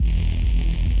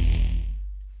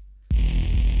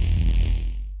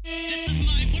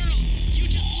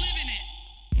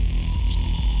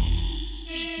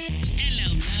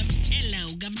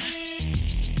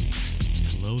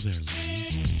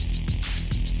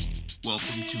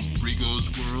Welcome to Rigo's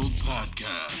World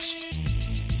Podcast.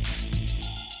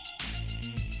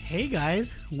 Hey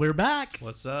guys, we're back.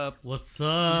 What's up? What's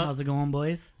up? How's it going,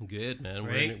 boys? Good, man.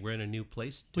 Great. We're in a new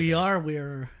place today.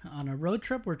 We're on a road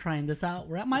trip. We're trying this out.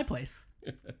 We're at my place.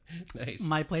 Nice.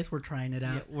 My place, we're trying it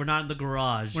Yeah, out. we're not in the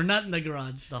garage. We're not in the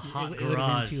garage. The hot it would have been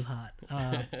garage. too hot.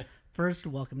 First,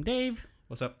 welcome Dave.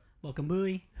 What's up? Welcome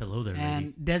Bowie. Hello there, And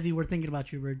ladies. Desi, we're thinking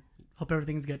about you. Hope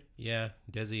everything's good. Yeah,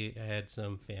 Desi, I had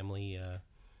some family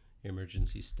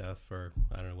emergency stuff, or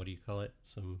I don't know, what do you call it?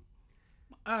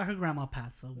 Her grandma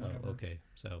passed, so whatever. Okay,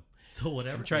 so So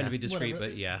whatever. I'm trying to be Yeah. discreet,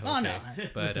 whatever. but yeah, okay. Oh, no.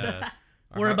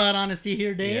 But We're about honesty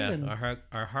here, Dave. yeah, and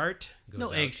our heart goes No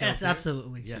out eggshells. yes,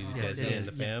 absolutely. Yes, to yes, Desi yes, and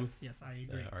the fam. Yes, I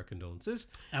agree. Our condolences.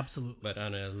 Absolutely. But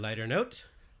on a lighter note,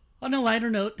 On a lighter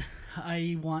note,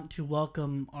 I want to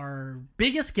welcome our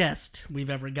biggest guest we've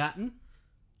ever gotten.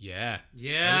 yeah.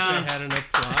 Yeah. I wish I had an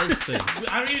applause thing.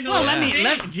 I don't even know. Well, his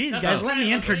name. geez, That's guys, what let I'm me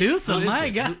saying. introduce him. Who is My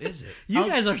it? God, Who is it? you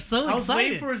guys are so I was excited.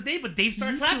 waiting for his name, but Dave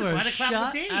started You clapping, two so I are had to clap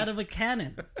shot with Dave. out of a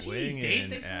cannon. Weighing Dave, in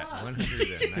thanks a at lot.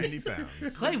 190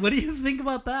 pounds. Clay, what do you think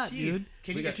about that, Jeez. dude?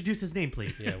 Can We you got- introduce his name,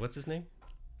 please? Yeah, what's his name?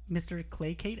 Mr.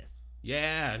 Clay Cadis.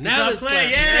 Yeah. Good Now job, let's Clay.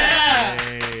 clap. Yeah.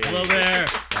 Hey. Hello there.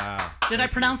 Wow. Did I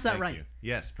Thank pronounce you, that thank right? you.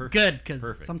 Yes, perfect. Good, because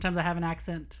Perfect. sometimes I have an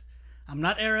accent. I'm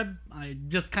not Arab. I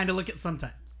just kind of look it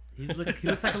sometimes. He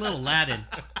looks like a little Aladdin.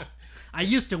 I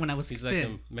used to when I was He's like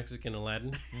thin. a Mexican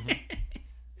Aladdin.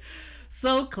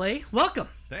 So, Clay, welcome.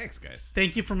 Thanks, guys.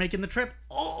 Thank you for making the trip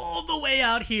all the way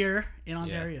out here in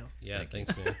Ontario. Yeah,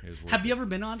 thanks, man. It was worth Have it. you ever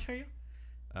been to Ontario?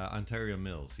 Ontario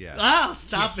Mills, yeah. Ah,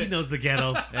 stop He it. knows the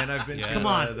ghetto. And I've been Yeah. to Come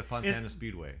on. the Fontana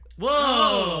Speedway.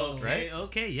 Whoa. Okay. Right?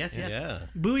 Okay. Yes. Yes. Yeah.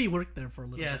 Bowie worked there for a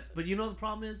little Yes. But you know the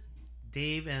problem is,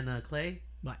 Dave and Clay, bit.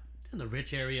 But, in the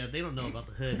rich area, they don't know about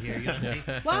the hood here. You know what I'm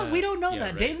saying? well, we don't know Yeah,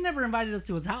 that. right. Dave's never invited us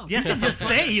to his house. Yeah. He can just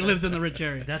say he lives in the rich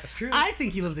area. That's true. I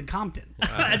think he lives in Compton.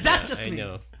 That's just I me.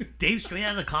 know. Dave straight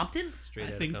out of Compton? Straight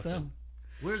I out think of so. Compton.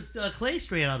 Where's Clay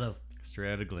straight out of?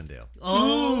 Straight out of Glendale.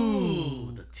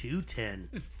 Oh, the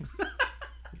 210.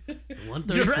 The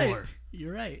 134. You're right.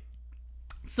 You're right.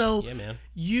 So, Yeah, man.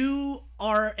 you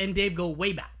are and Dave go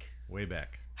way back. Way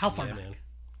back. How far Yeah, back? man.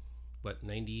 What,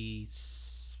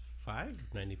 95?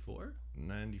 94?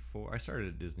 94. I started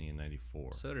at Disney in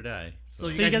 94. So did I. So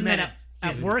So you guys met at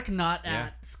season- work, not Yeah.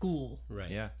 at school.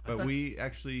 Right. Yeah. But we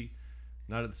actually,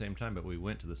 not at the same time, but we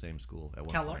went to the same school at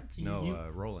one Cal point. Arts? No, You-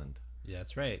 Roland. Yeah,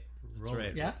 that's right. That's Roll it.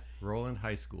 right. Yeah? Roland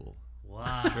High School.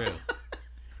 Wow. True.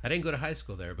 I didn't go to high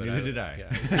school there, but Neither did I.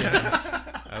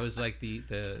 Yeah, I was like the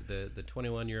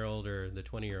 21-year-old or the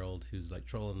 20-year-old who's like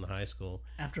trolling the high school.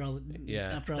 After all,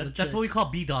 Yeah. after all the That's what we call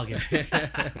B-dogging.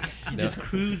 You just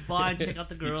cruise by and check out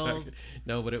the You girls. talked-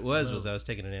 No, what it was I was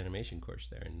taking an animation course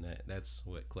there, and that's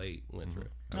what Clay went through.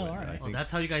 Oh, all right. Oh,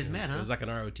 that's how you guys met, It huh? was like an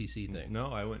ROTC thing.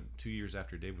 No, I went 2 years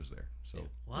after Dave was there. So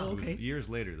Wow. it was Okay. years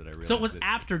later that I realized So it was that-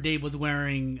 after Dave was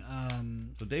wearing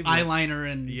So Dave went- eyeliner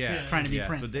and Yeah, trying to be yeah.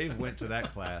 Prince. So Dave went to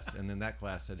that class, and then that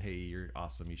class said, "Hey, you're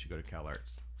awesome. You should go to Cal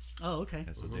Arts." Oh, okay.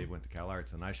 And so Dave went to Cal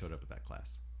Arts, and I showed up at that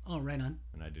class. Oh, right on.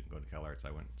 And I didn't go to Cal Arts.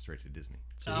 I went straight to Disney.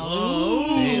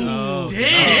 Oh,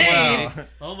 Dave!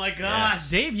 Well, Oh my gosh.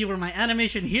 Dave, you were my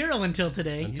animation hero until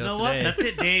today. You Until know what? today. That's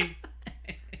it, Dave.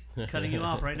 Cutting you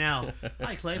off right now.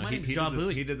 Hi, Clay. My name's John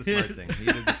Bowie. he did the smart thing. He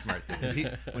did the smart thing.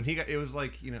 'Cause when he got, it was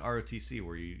like ROTC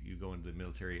where you go into the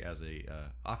military as a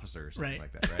officer or something Right.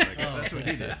 like that, right? Like, That's what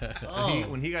he did. So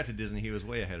when he got to Disney, he was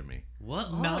way ahead of me.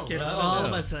 What? Knock it Oh, out wow. all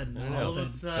of a sudden. All of a But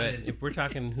sudden. if we're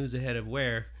talking who's ahead of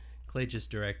where, Clay just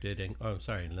directed and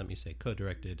let me say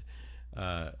co-directed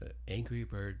Angry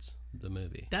Birds the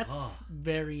movie. That's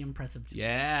very impressive to me.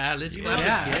 Yeah, let's clap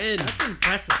Yeah, again. that's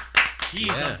impressive. Jeez,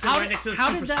 Yeah. I'm sitting right next to a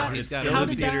How did that- superstar. It's got still how in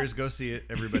did theaters. Go see it,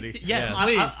 everybody. Yes, Yeah.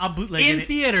 please. I'll bootleg in it.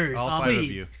 theaters, All five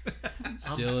please. of you.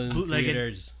 Still in bootlegging.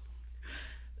 theaters.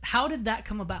 How did that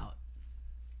come about?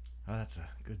 Oh, that's a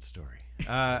good story.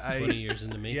 20 years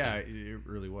in the making. Yeah, it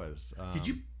really was. Did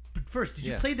you first? Did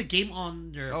you yeah. play the game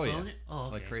on your Oh phone? yeah. Oh,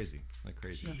 okay. Like crazy. That's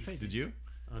crazy. Did you?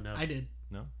 Oh no, I did.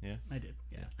 No. Yeah. I did.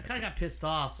 Yeah. I kind of got pissed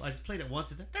off. I just played it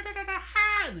once. It's like, da, da, da, da,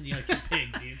 ha, and then you like kill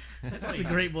pigs. Dude. That's all That's you a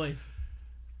got. great voice.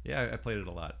 Yeah, I played it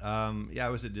a lot. Yeah, I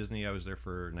was at Disney. I was there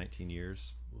for 19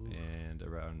 years, and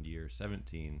around year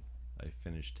 17, I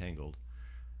finished Tangled,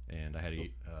 and I had to.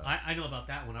 I know about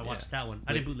that one. I watched Yeah. that one.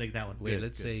 I didn't bootleg that one. Wait, Good,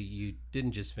 let's good. say you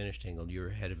didn't just finish Tangled. You were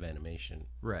head of animation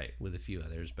right. with a few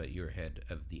others, but you were head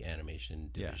of the animation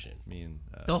division. Yeah. Me and.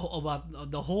 The whole about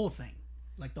the whole thing,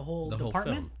 like the whole The whole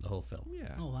department. film. The whole film.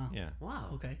 Yeah. Oh, wow. Yeah. Wow.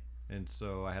 Okay. And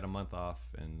so I had a month off,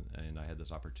 and I had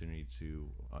this opportunity to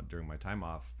during my time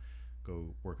off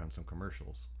go work on some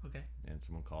commercials. Okay. And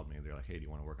someone called me and they're like, hey, do you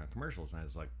want to work on commercials? And I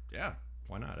was like, yeah,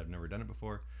 why not? I've never done it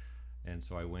before. And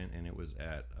so I went, and it was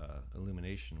at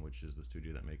Illumination, which is the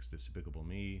studio that makes Despicable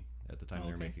Me. At the time, they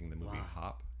were okay. making the movie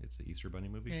Hop. It's the Easter Bunny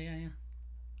movie. Yeah.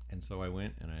 And so I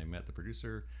went and I met the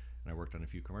producer, and I worked on a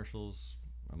few commercials.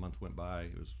 A month went by.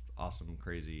 It was awesome,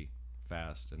 crazy,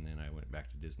 fast. And then I went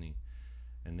back to Disney.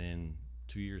 And then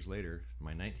 2 years later,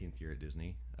 my 19th year at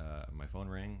Disney, my phone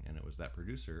rang, and it was that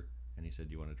producer, and he said,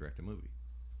 do you want to direct a movie?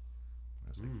 I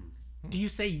was like, Do you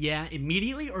say yeah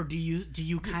immediately, or do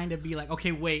you kind of be like,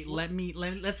 okay, wait,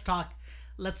 let's talk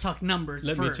numbers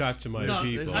Let first. me talk to my No,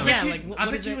 people. I bet Yeah, you, like, what I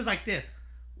bet is you it? was like this.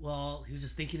 Well, he was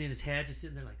just thinking in his head, just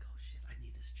sitting there like, oh shit, I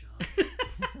need this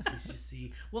job. Let's just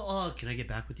see. Well, can I get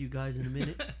back with you guys in a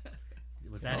minute?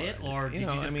 Was that it, or did you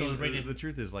just go right in? The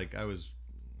truth is, like, I was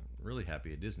really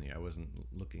happy at Disney. I wasn't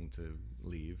looking to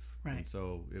leave, Right. and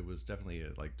so it was definitely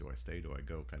like, do I stay, do I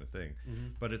go, kind of thing.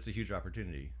 But it's a huge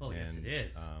opportunity. Oh, yes, and, it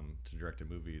is. To direct a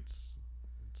movie, it's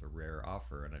a rare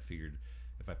offer, and I figured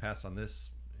if I pass on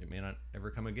this, it may not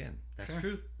ever come again. That's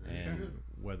true. And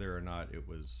whether or not it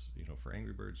was, for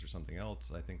Angry Birds or something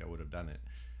else, I think I would have done it,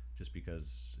 just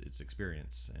because it's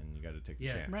experience, and you got to take the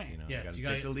Yes. chance. Right. Yes, you you got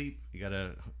to take gotta- the leap. You got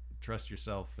to trust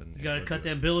yourself, and You gotta go cut do the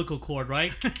it. umbilical cord,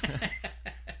 right?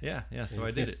 Yeah. So I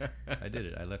did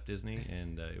it. I left Disney,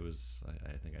 and it was.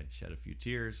 I think I shed a few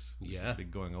tears. It was Yeah. a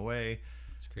big going away.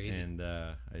 It's crazy. And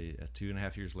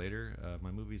 2.5 years later,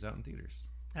 my movie's out in theaters.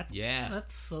 That's Yeah.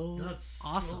 That's so That's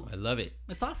awesome. I love it.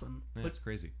 It's awesome. Yeah, it's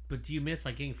crazy. But do you miss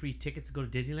like getting free tickets to go to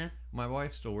Disneyland? My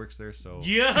wife still works there, so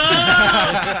Yeah,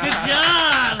 good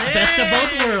job. Best of both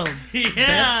Hey! worlds. Best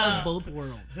Yeah, of both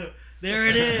worlds. there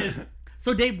it is.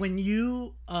 So, Dave, when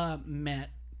you met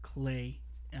Clay,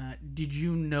 did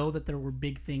you know that there were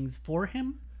big things for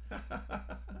him?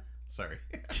 sorry.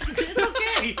 It's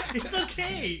okay. It's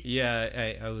okay.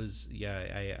 Yeah, I always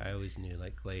knew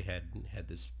like Clay had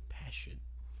this passion,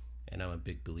 and I'm a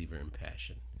big believer in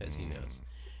passion, as he knows.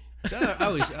 So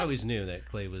I always knew that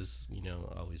Clay was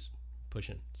always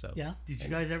pushing. So Yeah. Did you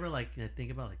guys ever like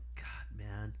think about like, God,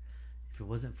 man, if it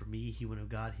wasn't for me, he wouldn't have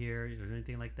got here or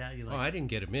anything like that? You're like, Oh, I didn't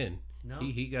get him in. No?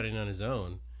 He got in on his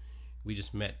own. We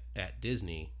just met at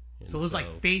Disney. and so it was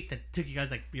like fate that took you guys,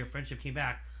 like your friendship came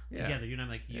back Yeah. together. You're not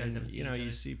like you guys And, haven't seen each you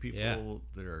other. see people Yeah.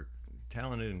 that are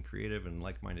talented and creative and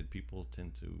like-minded people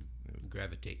tend to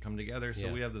gravitate. come together. So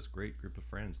Yeah. we have this great group of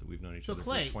friends that we've known each So other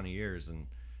Clay- for 20 years, and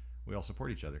we all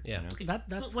support each other. Yeah. You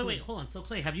That's So, wait, hold on. So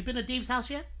Clay, have you been to Dave's house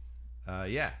yet? know?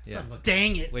 Yeah. Son of a-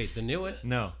 Dang it. Wait, the new one?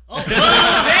 No.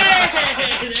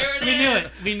 Hey, there it We is. knew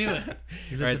it. We knew it.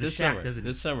 He lives All right, in a this shack, summer. doesn't he?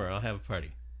 This summer I'll have a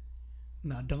party.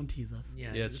 No, don't tease us.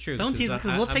 Yeah, it's true. Don't tease us,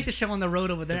 because we'll I'm- take the show on the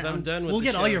road over there. 'cause I'm done with We'll the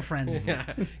get all show. your friends.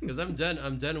 Yeah, because I'm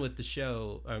done with the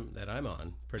show that I'm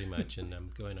on pretty much, and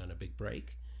I'm going on a big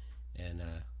break, and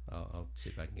I'll see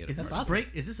if I can get a Is this party. a break?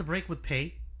 Is this a break with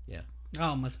pay? Yeah.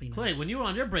 Oh, must be nice. Clay, when you were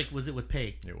on your break, was it with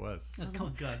pay? It was. Oh,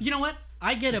 God. You know what?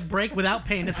 I get a break without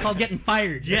pay, and it's called getting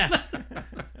fired. Yes.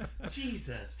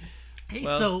 Jesus. Hey,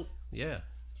 Well, so Yeah.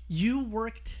 you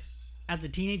worked as a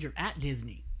teenager at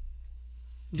Disney,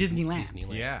 Disneyland.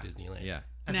 Disneyland. Yeah. Disneyland. Yeah.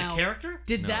 As Now, a character?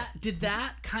 Did No.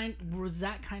 that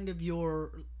kind of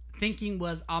your thinking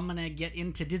was, I'm gonna get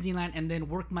into Disneyland and then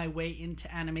work my way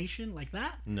into animation like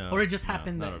that? No. Or it just no,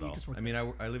 happened not that at you all. just worked I mean,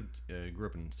 I lived, grew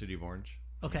up in City of Orange,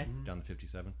 okay. down the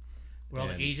 57. Where all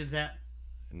the And Asians at?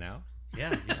 now?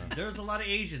 Yeah, there's a lot of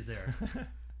Asians there.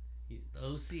 The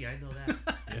OC, I know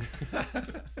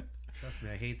that. Trust me,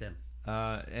 I hate them.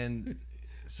 And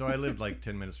so I lived like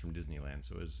 10 minutes from Disneyland,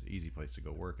 so it was an easy place to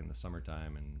go work in the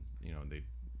summertime, and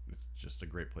it's just a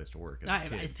great place to work as a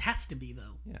kid. It has to be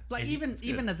though. Yeah. Like And even it's good.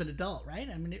 even as an adult, right?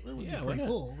 I mean, it would Yeah, be why pretty not?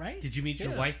 cool, right? Did you meet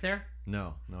your Yeah. wife there?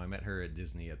 No, I met her at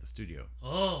Disney at the studio.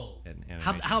 Oh.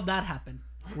 How'd that happen?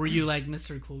 Were you like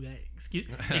Mr. Cool Guy? Excuse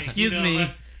You know,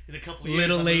 me, in a couple years,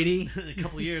 little lady. In a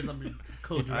couple years, I'm going to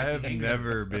co-direct. I have Angry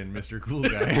never been Mr. Cool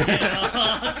Guy.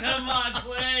 Oh, come on,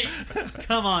 Clay.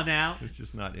 Come on now. It's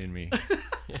just not in me.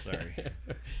 Sorry.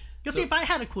 Because see, if I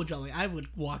had a cool jolly, I would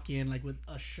walk in like with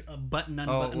a button Oh,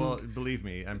 unbuttoned. well, believe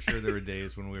me, I'm sure there were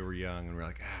days when we were young and we're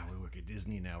like, we work at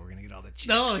Disney now. We're going to get all the chicks.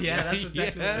 Oh yeah, that's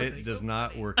exactly what I It think. does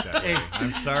not work that way.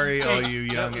 I'm sorry, all you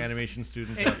young animation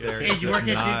students out there. hey, It you does work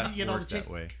at not Disney, you know, work the chicks-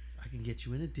 that way. I can get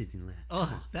you into Disneyland.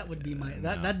 Oh, that would be my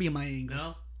no. that'd be my angle.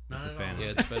 No? Not It's a at all. fantasy.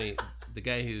 Yeah, it's funny. The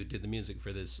guy who did the music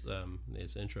for this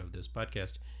intro of this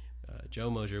podcast,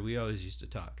 Joe Mosier, we always used to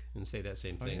talk and say that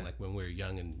same thing, yeah. like when we were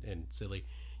young and silly,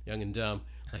 young and dumb.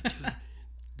 Like, dude,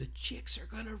 the chicks are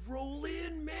gonna roll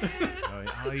in, man.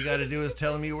 All you got to do is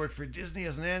tell them you work for Disney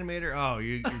as an animator. Oh,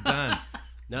 you're done.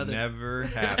 Now that Never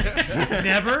happened.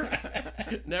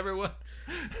 Never. never once.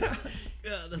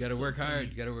 Yeah, You gotta work hard.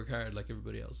 You gotta work hard like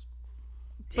everybody else.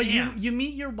 But Damn. you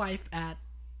meet your wife at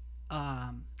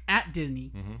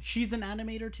Disney. She's an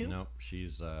animator too. Nope.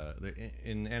 She's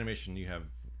in animation. You have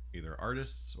either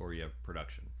artists or you have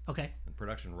production. Okay. And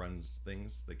production runs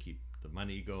things. They keep the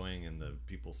money going and the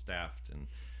people staffed and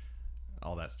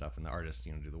all that stuff. And the artists,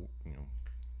 do the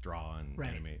draw and Right.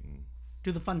 animate and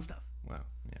Do the fun stuff. wow,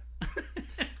 yeah.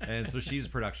 And so she's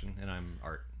production and I'm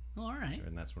art. Oh, all right.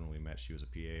 And that's when we met. She was a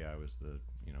PA. I was the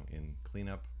in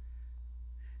cleanup.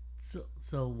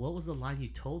 So what was the line you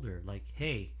told her? Like,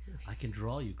 hey, I can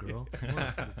draw you, girl. Come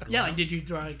on, let's go Yeah, out. like, did you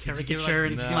draw a you give her, caricature like,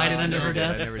 and No, slide it under I her never did.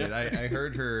 desk? I never did. I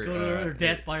heard her Go to her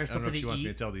desk, buy her I don't know something if to she wants me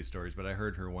eat. to tell these stories, but I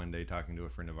heard her one day talking to a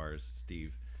friend of ours,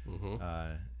 Steve,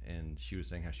 and she was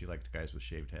saying how she liked guys with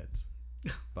shaved heads.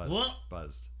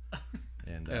 Buzzed.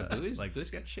 And Bluey's like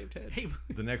got a shaved head. Hey,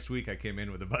 the next week, I came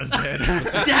in with a buzzed head.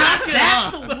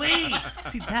 That's the way.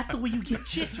 See, that's the way you get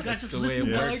chicks. You guys just the way listen.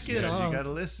 it to works, her. it Yeah, off. you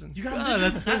gotta listen. You gotta Oh, listen.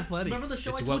 that's so funny. Remember the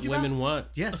show It's I what told you women about? want.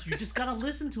 Yes, you just gotta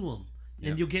listen to them, and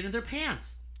Yeah. you'll get in their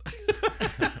pants.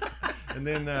 And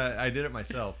then I did it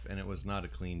myself, and it was not a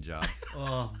clean job.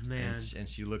 Oh man. And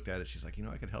she looked at it. She's like,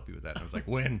 I could help you with that. And I was like,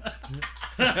 when?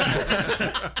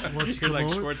 You're like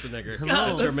Schwarzenegger,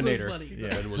 Hello. the Terminator. That's so funny.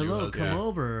 Yeah. When will you Hello, help? come Yeah.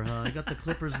 over. I got the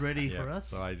clippers ready Yeah. for us.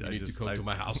 So I You need just to come to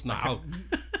my house now.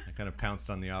 I kind of pounced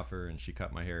on the offer, and she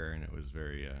cut my hair, and it was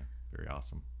very, very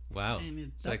awesome. Wow, I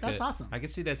mean, It's that's awesome. I could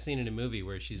see that scene in a movie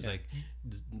where she's like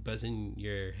buzzing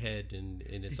your head, and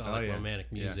it's all Oh, like yeah. romantic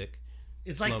Yeah. music.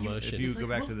 It's Slow like motion. If you it's go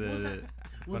like- back to what was the that?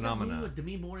 Was that Phenomena. movie with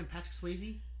Demi Moore and Patrick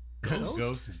Swayze?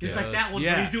 Ghost? It's Yeah. like that one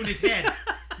Yeah. where he's doing his head.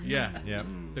 Yeah, Yeah.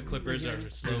 the clippers are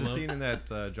slow There's a mo. scene in that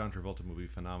John Travolta movie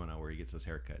Phenomena where he gets his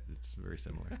hair cut. It's very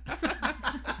similar.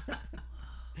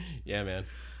 Yeah, man,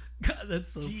 God,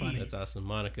 that's so funny. that's awesome.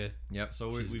 Monica, Yep.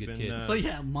 So She's a we've good been. kid. So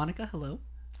yeah, Monica, hello.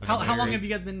 I How got long married, have you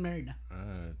guys been married now? I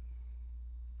think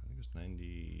it was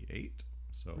 98.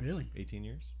 So Really? 18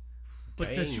 years.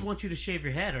 But does she Dang. want you to shave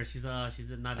your head, or she's not?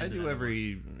 I into do that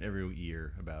every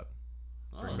year about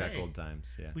anymore? bring Oh, back hey. old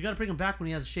times. Yeah. We gotta bring him back when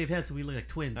he has a shaved head, so we look like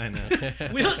twins. I know.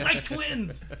 We look like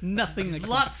twins. Nothing He's like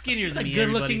a lot skinnier He's than a me.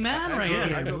 good-looking everybody. man, right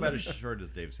Yes. I here. go about as short as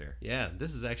Dave's hair. yeah,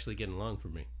 this is actually getting long for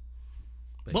me.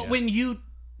 But yeah. when you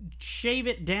shave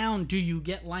it down, do you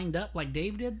get lined up like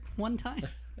Dave did one time?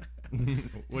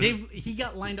 What is- Dave, he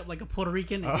got lined up like a Puerto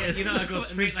Rican. You know, it goes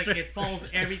straight, like it falls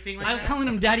everything like I was that. calling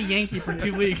him Daddy Yankee for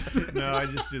 2 weeks. no, I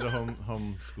just do the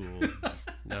home school.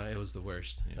 No, it was the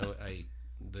worst.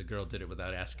 The girl did it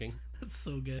without asking, That's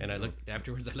so good. and I look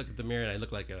afterwards. I look at the mirror and I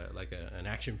look like an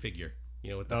action figure,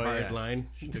 with the Oh, hard yeah. line.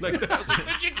 Like that. I was like,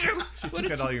 what'd you do? She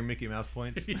took out all your Mickey Mouse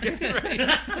points. That's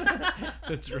right.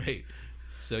 That's right.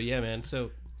 So yeah, man.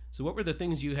 So what were the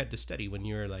things you had to study when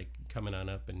you were like coming on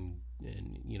up and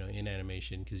in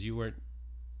animation? Because you weren't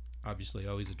obviously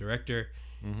always a director.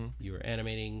 Mm-hmm. You were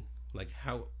animating. Like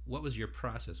what was your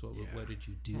process? What did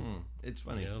you do? It's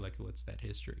funny. Like what's that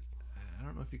history? I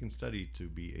don't know if you can study to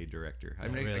be a director. I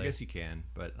Yeah, mean, I really. guess you can,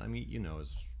 but I mean,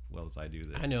 as well as I do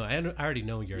that. I know. I already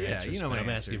know your Yeah, answers. you know but my I'm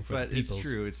answer, asking for but people's. it's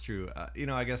true. It's true.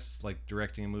 I guess like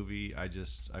directing a movie,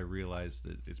 I realized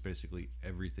that it's basically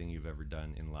everything you've ever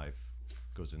done in life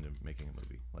goes into making a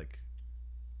movie. Like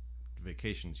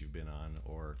vacations you've been on,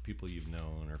 or people you've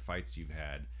known, or fights you've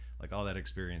had. Like all that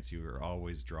experience, you are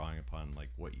always drawing upon like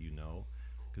what you know,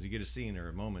 because you get a scene or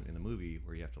a moment in the movie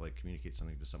where you have to like communicate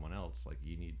something to someone else. Like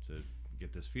you need to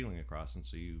get this feeling across, and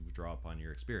so you draw upon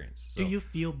your experience. So, Do you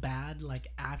feel bad like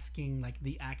asking like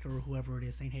the actor or whoever it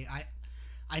is saying, "Hey,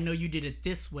 I know you did it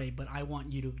this way, but I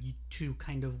want you to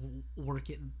kind of work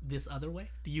it this other way"?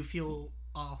 Do you feel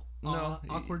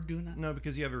awkward doing that? No,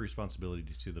 because you have a responsibility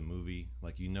to the movie.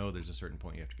 Like there's a certain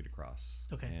point you have to get across.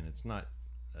 Okay. And it's not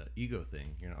an ego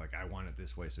thing. You're not like, I want it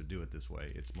this way, so do it this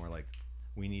way. It's more like,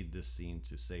 we need this scene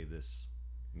to say this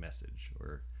message,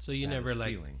 or So you have never this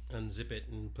like feeling. unzip it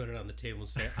and put it on the table and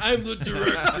say, "I'm the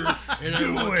director and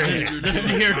I want you to Listen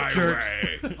do it here, my jerks.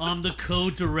 way." I'm the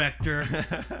co-director.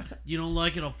 You don't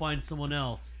like it, I'll find someone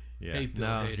else. Yeah. Hey, Bill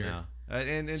no, Hader. no.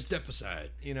 And it's, Step aside.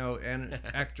 and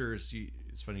actors,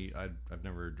 it's funny, I've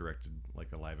never directed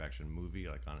like a live action movie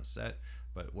like on a set,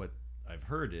 but what I've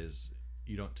heard is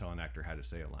you don't tell an actor how to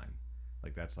say a line.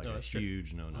 Like that's like No, a that's true.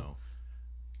 huge no-no.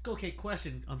 Okay,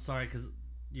 question. I'm sorry, because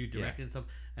you directed stuff.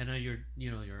 I know you're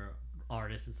an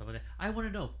artist and stuff like that. I want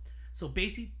to know. So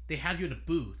basically, they have you in a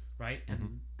booth, right?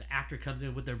 And the actor comes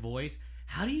in with their voice.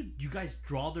 How do you guys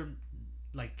draw their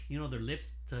their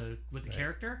lips with the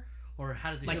character, or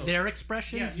how does it Like go? their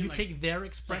expressions, Yeah, you like- take their Like,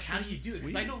 expressions. how do you do it?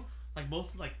 Because I know, like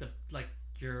most of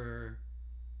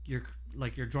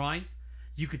your drawings,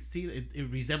 you could see it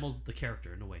resembles the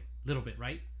character in a way, little bit,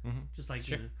 right? Mm-hmm. Just like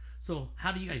So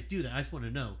how do you guys do that? I just want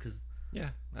to know because Yeah,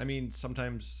 I mean,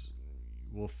 sometimes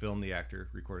we'll film the actor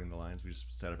recording the lines. We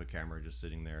just set up a camera just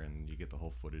sitting there, and you get the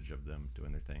whole footage of them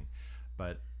doing their thing.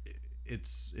 But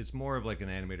it's more of like an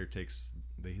animator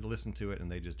they listen to it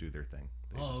and they just do their thing.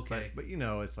 Okay. But you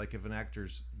know, it's like if an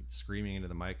actor's screaming into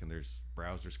the mic and their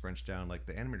brows are scrunched down, like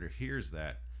the animator hears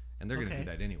that, and they're going to do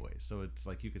that anyway. So it's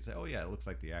like you could say, oh yeah, it looks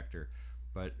like the actor.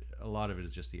 But a lot of it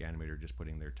is just the animator just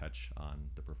putting their touch on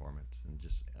the performance and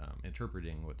just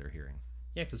interpreting what they're hearing.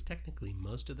 Yeah, because technically,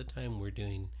 most of the time we're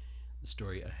doing the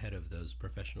story ahead of those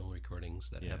professional recordings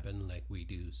that happen. Like we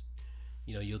do,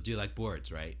 you'll do like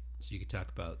boards, right? So you could talk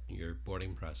about your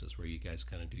boarding process where you guys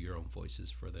kind of do your own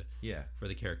voices for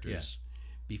the characters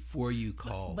before you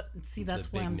call. But see,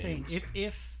 that's what I'm saying.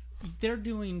 If they're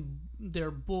doing their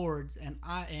boards and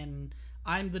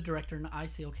I'm the director and I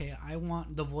say, okay, I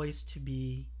want the voice to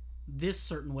be this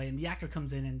certain way, and the actor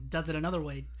comes in and does it another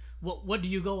way. What do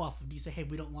you go off of? Do you say, hey,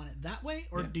 we don't want it that way,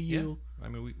 or do you? Yeah. I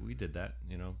mean, we did that.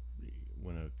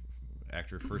 When a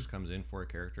actor first comes in for a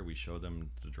character, we show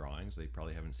them the drawings. They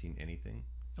probably haven't seen anything.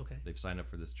 Okay. They've signed up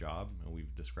for this job, and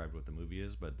we've described what the movie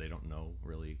is, but they don't know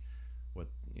really what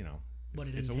What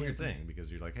it it's a weird entails. thing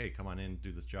because you're like, hey, come on in,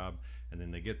 do this job, and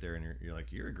then they get there and you're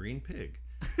like, you're a green pig.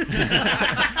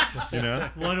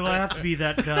 Why do I have to be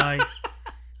that guy?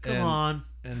 Come on.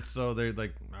 And so they're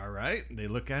like, all right. They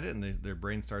look at it and their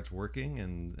brain starts working,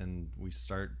 and we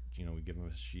start, we give them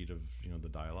a sheet of, the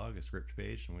dialogue, a script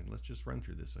page, and let's just run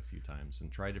through this a few times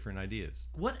and try different ideas.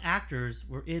 What actors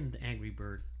were in The Angry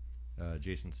Bird?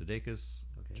 Jason Sudeikis,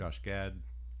 Josh Gad,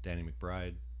 Danny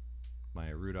McBride,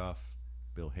 Maya Rudolph,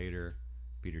 Bill Hader,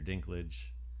 Peter Dinklage,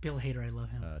 Bill Hader, I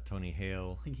love him. Tony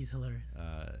Hale. I think he's hilarious.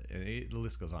 And the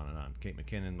list goes on and on. Kate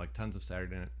McKinnon, like tons of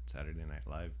Saturday Night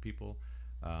Live people.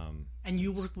 And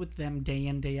you work with them day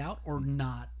in, day out, or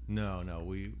not? No.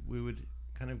 We would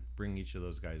kind of bring each of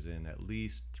those guys in at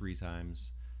least 3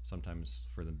 times. Sometimes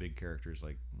for the big characters,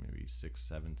 like maybe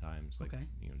 6-7 times. Like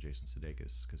Jason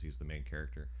Sudeikis, because he's the main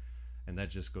character. And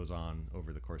that just goes on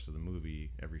over the course of the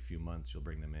movie. Every few months, you'll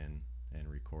bring them in and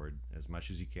record as much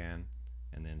as you can.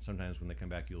 And then sometimes when they come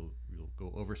back, you'll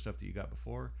go over stuff that you got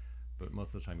before. But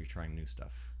most of the time, you're trying new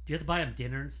stuff. Do you have to buy them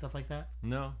dinner and stuff like that?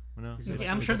 No. Okay,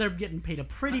 I'm sure they're getting paid a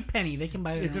pretty penny. They can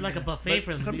buy. Is there like a buffet But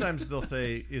for them? sometimes they'll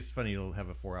say, it's funny, you'll have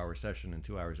a 4-hour session and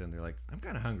 2 hours in, they're like, I'm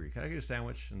kind of hungry. Can I get a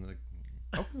sandwich? And they're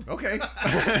like, oh, okay.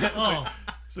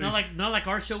 So not like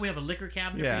our show. We have a liquor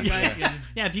cabinet for you Yeah. guys.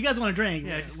 Yeah, if you guys want to drink,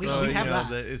 we have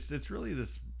that. It's really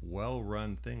this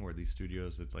well-run thing where these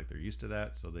studios, it's like they're used to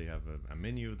that, so they have a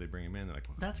menu. They bring them in. They're like,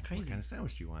 That's What crazy. kind of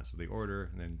sandwich do you want? So they order,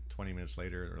 and then 20 minutes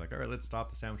later, they're like, all right, let's stop.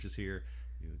 The sandwich is here.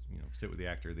 You sit with the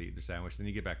actor, they eat their sandwich, then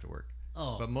you get back to work.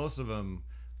 Oh. But most of them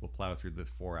will plow through the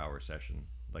 4-hour session.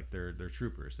 Like they're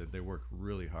troopers. They work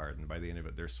really hard, and by the end of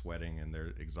it, they're sweating and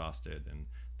they're exhausted, and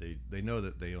they know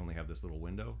that they only have this little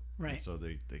window, Right. And so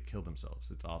they kill themselves.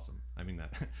 It's awesome. I mean,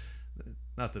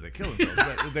 not that they kill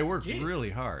themselves, but they work really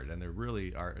hard, and they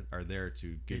really are there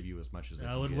to give you as much as they I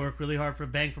can would give. work really hard for a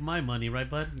bang for my money, right,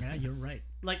 bud? Yeah, you're right.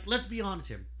 Like, let's be honest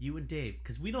here. You and Dave,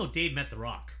 because we know Dave met The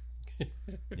Rock.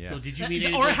 Yeah. So did you meet Or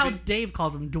anybody? how Dave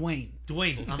calls him, Dwayne.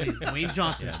 Dwayne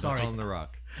Johnson. Sorry. On the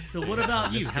Rock. So what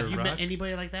about you? Mr. Have you met Rock?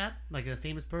 anybody like that? Like a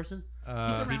famous person? He's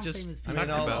around just- famous I people.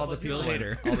 mean, all the people Bill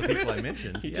Hader. all the people I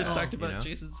mentioned. He yeah, just talked you about know.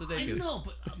 Jason I Sudeikis. know,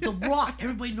 but The Rock.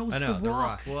 Everybody knows I know The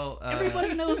Rock. Well,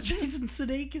 Everybody knows Jason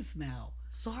Sudeikis now.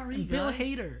 Sorry, And Bill guys.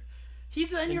 Hader.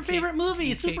 He's in And your Kate- favorite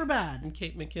movie, and Kate- Superbad. And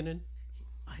Kate McKinnon.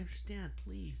 I understand.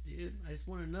 Please, dude. I just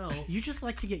want to know. You just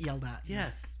like to get yelled at.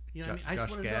 Yes. You know what I mean? I just Josh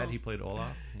want to Gad, know. he played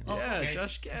Olaf. Oh, yeah, okay.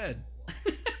 Josh Gad.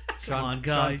 Sean, on, Sean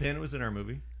guys. Penn was in our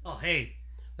movie. Oh, hey.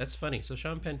 That's funny. So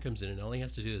Sean Penn comes in, and all he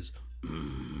has to do is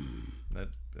That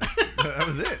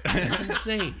was it. That's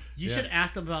insane. You should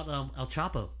ask them about El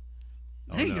Chapo.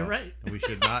 Oh, Hey, no. you're right. We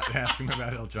should not ask him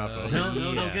about El Chapo.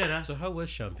 No good, huh? So how was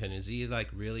Sean Penn? Is he like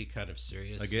really kind of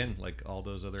serious? Again, like all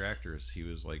those other actors, he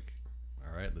was like,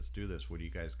 all right, let's do this. What do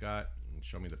you guys got? And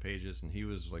show me the pages. And he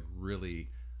was like really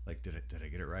like, did I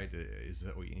get it right? Is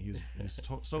that what he was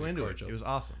so into cordial. it. It was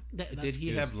awesome. Did he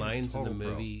He have was lines in the total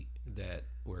pro. movie that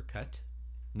were cut?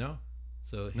 No.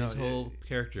 So his No, whole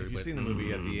character. If you've went, seen the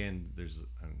movie, at the end, there's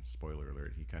spoiler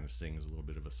alert. He kind of sings a little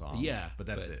bit of a song. Yeah, but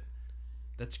that's but- it.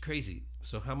 That's crazy.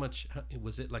 So how much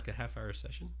was it? Like a half-hour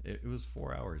session? It was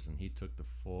 4 hours, and he took the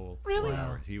full Really? 4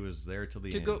 hours. He was there till the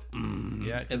To end. go.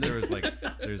 Yeah, because there was like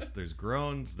there's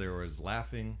groans, there was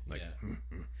laughing, like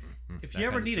If that you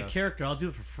ever kind of need a stuff. character, I'll do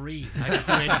it for free. I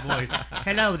can do any voice.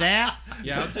 Hello there.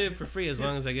 Yeah, I'll do it for free as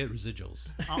long as I get residuals.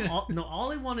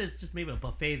 All I want is just maybe a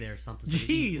buffet there or something. So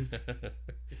to eat. Jeez.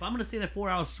 If I'm gonna stay there 4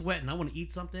 hours sweating, I want to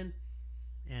eat something,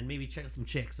 and maybe check out some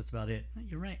chicks. That's about it.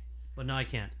 You're right. But no, I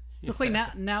can't. So Clay,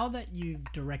 now that you've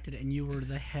directed it and you were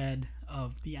the head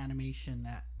of the animation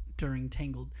during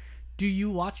Tangled, can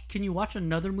you watch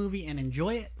another movie and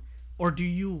enjoy it? Or do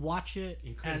you watch it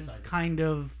And as criticize it. kind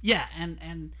of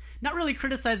and not really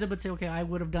criticize it, but say, okay, I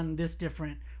would have done this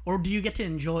different? Or do you get to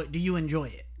enjoy? Do you enjoy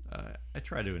it? I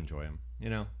try to enjoy them.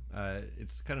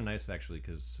 It's kind of nice actually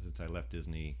because since I left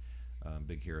Disney,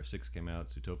 Big Hero 6 came out,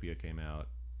 Zootopia came out,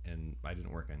 and I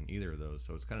didn't work on either of those.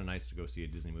 So it's kind of nice to go see a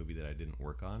Disney movie that I didn't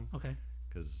work on. Okay.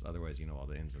 Because otherwise, all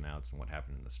the ins and outs and what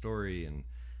happened in the story, and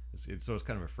it's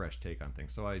kind of a fresh take on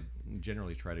things. So I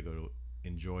generally try to go to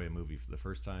enjoy a movie for the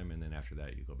first time, and then after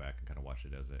that, you go back and kind of watch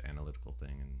it as an analytical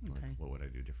thing, and Okay. like, what would I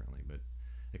do differently? But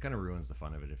it kind of ruins the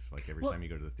fun of it if like every Well- time you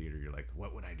go to the theater, you're like,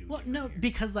 what would I do? Well, different no, here?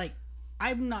 because like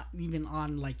I'm not even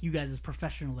on like you guys'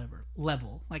 professional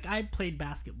level. Like I played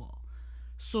basketball,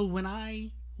 so when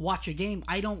I watch a game,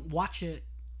 I don't watch it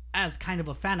as kind of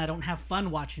a fan. I don't have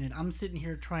fun watching it. I'm sitting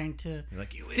here trying to You're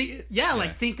like, you think, idiot.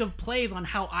 like think of plays on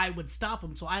how I would stop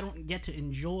them, so I don't get to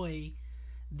enjoy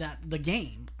the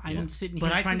game. I'm sitting here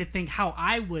But I trying think- to think how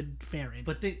I would fare it.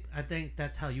 But I think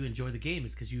that's how you enjoy the game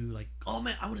is because you like, oh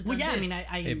man, I would have well, done yeah, this. I mean,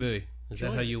 I Hey, Bowie, is that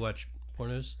Enjoy how it. you watch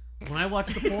pornos? When I watch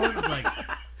the porn, I'm like,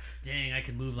 dang, I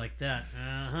can move like that.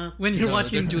 Uh-huh. when you're No,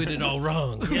 watching they're doing it all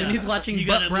wrong. when he's watching you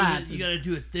butt gotta move it- brats. You gotta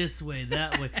do it this way,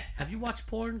 that way. Have you watched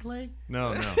porn, Clay?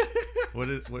 No.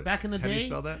 What Back in the how do day? you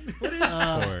spell that? What is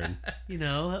porn? You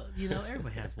know,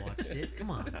 everybody has watched it. Come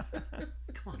on,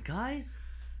 guys.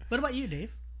 What about you,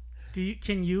 Dave?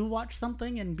 Can you watch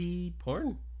something and be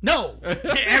Porn? no?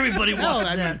 Everybody No, watches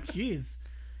I mean, that. jeez.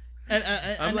 I'm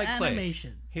An like Clay.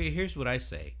 animation. Here's what I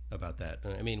say about that.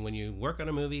 I mean, when you work on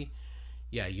a movie,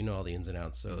 yeah, you know all the ins and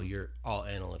outs, so you're all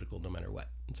analytical no matter what.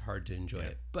 It's hard to enjoy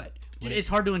it, but when It's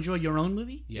hard to enjoy your own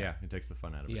movie. Yeah, it takes the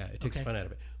fun out of it. yeah, it takes Okay. fun out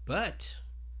of it. But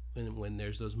when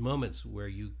there's those moments where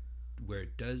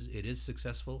it is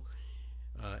successful,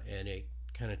 and it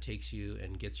kind of takes you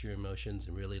and gets your emotions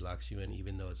and really locks you in,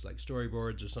 even though it's like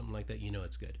storyboards or something like that,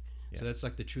 it's good. So that's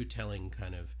like the true telling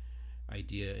kind of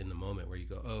idea in the moment where you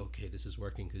go, oh, okay, this is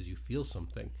working because you feel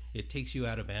something. It takes you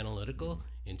out of analytical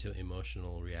into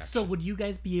emotional reaction. So would you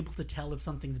guys be able to tell if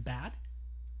something's bad?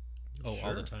 all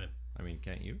Sure. the time. I mean,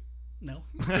 can't you? No.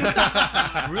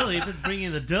 Really, if it's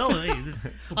bringing the dough, hey,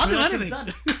 I'll do production's anything.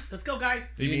 done. Let's go, guys.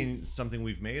 You mean something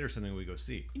we've made or something we go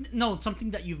see? No, it's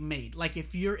something that you've made. Like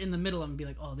if you're in the middle and be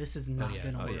like, oh, this is not yeah.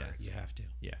 gonna Oh, work. yeah. You have to.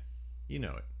 Yeah, you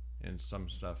know it. And some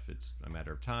stuff, it's a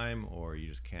matter of time, or you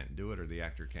just can't do it, or the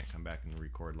actor can't come back and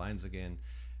record lines again.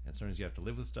 And sometimes you have to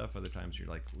live with stuff. Other times you're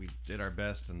like, we did our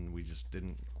best, and we just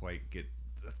didn't quite get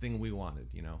the thing we wanted,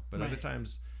 But other Right.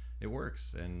 times it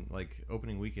works. And like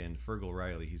opening weekend, Fergal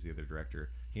Riley, he's the other director.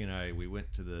 He and I, we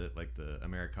went to the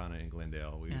Americana in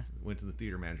Glendale. We Yeah. went to the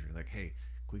theater manager, like, hey,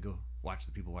 can we go watch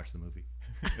the people watch the movie?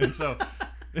 And so,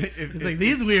 It's like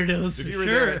these weirdos. if for you were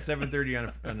sure. there at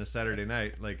 7:30 on a Saturday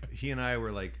night, like he and I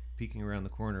were like peeking around the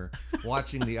corner,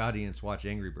 watching the audience watch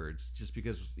Angry Birds, just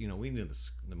because we knew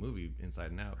the movie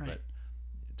inside and out, Right. but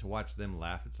to watch them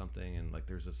laugh at something, and like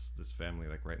there's this family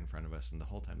like right in front of us, and the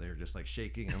whole time they were just like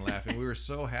shaking and laughing. We were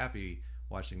so happy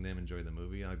watching them enjoy the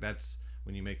movie. And, like that's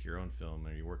when you make your own film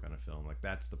or you work on a film, like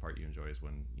that's the part you enjoy is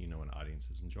when an audience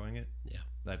is enjoying it. Yeah.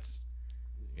 That's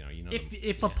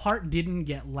If a part didn't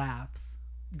get laughs,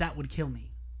 that would kill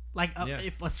me. Like Yeah.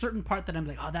 if a certain part that I'm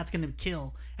like, oh, that's gonna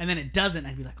kill, and then it doesn't,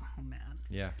 I'd be like, oh man,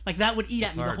 yeah. like that would eat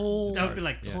It's at me the hard. whole. That would be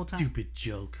like the whole time. stupid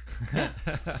joke.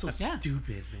 So Yeah.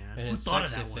 stupid, man. And Who it thought of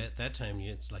sucks that if one? at that time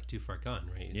it's like too far gone,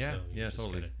 right? Yeah, So you yeah, just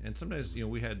totally. gotta- And sometimes,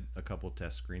 we had a couple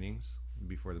test screenings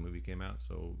before the movie came out.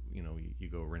 So, you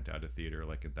go rent out a theater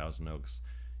like in Thousand Oaks,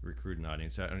 recruit an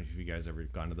audience. I don't know if you guys ever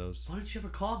gone to those. Why didn't you ever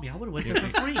call me? I would have went there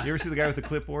for free. You ever see the guy with the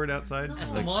clipboard outside?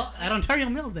 Like, Well, at Ontario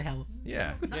Mills they have them.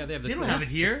 yeah. Yeah, they have the They don't have it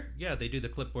here. Yeah, they do the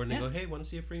clipboard and they Yeah. go, "Hey, want to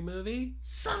see a free movie?"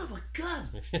 Son of a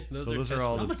gun. So those are test-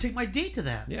 all I'm the, gonna take my date to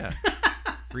that. yeah,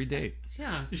 free date.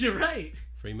 Yeah. You're right.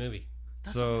 free movie.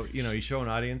 So, you show an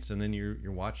audience and then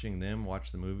you're watching them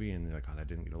watch the movie and they're like, oh, that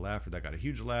didn't get a laugh or that got a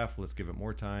huge laugh. Let's give it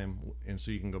more time. And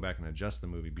so you can go back and adjust the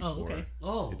movie before okay.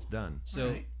 Oh. it's done. So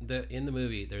Alright. in the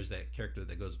movie, there's that character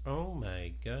that goes, "Oh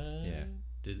my god!"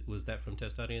 Yeah. Was that from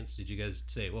test audience? Did you guys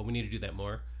say, "Well, we need to do that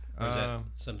more"? Or is that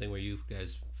something where you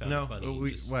guys found No,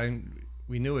 it funny?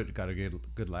 we knew it got a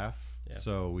good laugh. Yeah.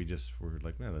 So we just were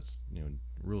like, no, that's,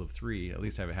 rule of three. At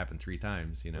least have it happen 3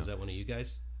 times, Was that one of you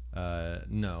guys?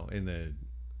 No, in the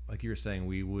like you were saying,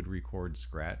 we would record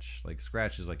scratch. Like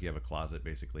scratch is like you have a closet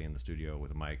basically in the studio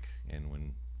with a mic,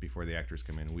 and before the actors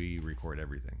come in, we record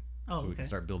everything. Oh, so we okay. can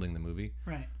start building the movie.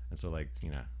 Right. And so like,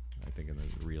 I think in the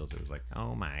reels it was like,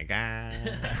 oh my god,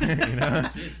 you know.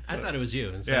 I thought it was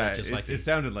you. Yeah, just it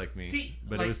sounded like me. See,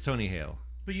 but like- it was Tony Hale.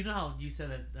 But you know how you said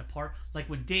that part, like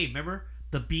when Dave, remember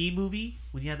the B movie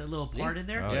when you had that little part in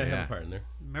there? Oh, yeah, I yeah. have a part in there.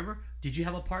 Remember? Did you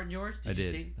have a part in yours? I you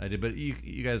did. sing? I did. But you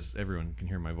guys, everyone can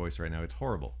hear my voice right now. It's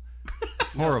horrible.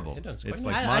 It's horrible. it does. It's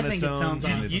Quite like I monotone. think it sounds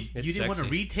and awesome. You, it's- you didn't want to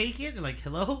sexy. retake it? Like,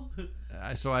 hello?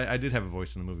 so I did have a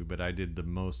voice in the movie, but I did the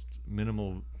most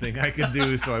minimal thing I could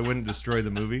do so I wouldn't destroy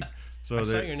the movie. So I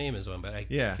saw there- your name as one, but I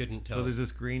yeah. couldn't tell. So there's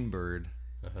this green bird,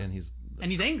 and he's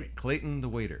angry. Clayton the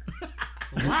waiter.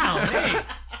 Wow, hey.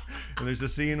 And there's a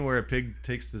scene where a pig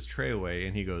takes this tray away,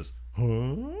 and he goes,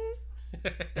 huh?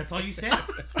 That's all you said?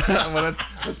 Well,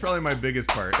 that's probably my biggest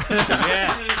part. Come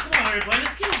on, everybody.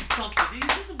 Let's give him something.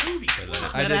 He's in the movie.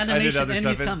 I That did animation other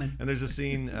Emmy's stuff, coming. and there's a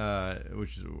scene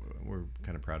which we're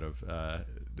kind of proud of.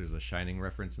 There's a Shining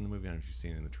reference in the movie. I don't know if you've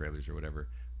seen it in the trailers or whatever,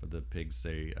 but the pigs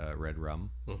say red rum,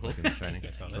 like in The Shining.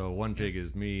 So one pig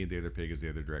is me, the other pig is the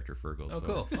other director, Fergal. Oh, so,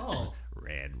 cool. Oh.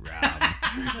 Red rum.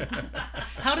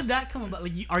 How did that come about?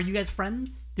 Like, are you guys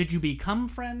friends? Did you become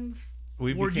friends?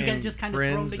 We Or you guys became just kind of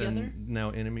thrown friends together? and now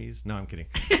enemies. No, I'm kidding.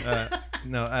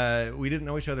 No, we didn't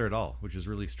know each other at all, which is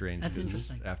really strange. That's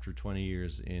because interesting. after 20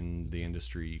 years in the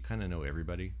industry, you kind of know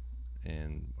everybody.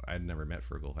 And I'd never met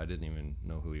Fergal. I didn't even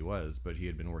know who he was, but he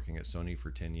had been working at Sony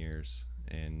for 10 years.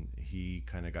 And he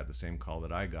kind of got the same call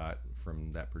that I got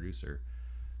from that producer.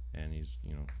 And he's,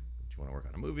 do you want to work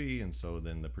on a movie? And so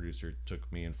then the producer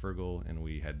took me and Fergal, and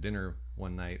we had dinner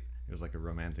one night. It was like a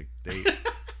romantic date.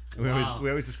 We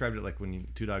always described it like when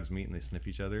two dogs meet and they sniff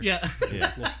each other. Yeah.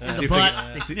 Yeah. The See if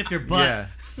butt. They sniff your butt. Yeah.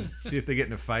 See if they get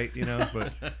in a fight,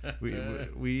 But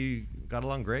we got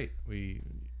along great. It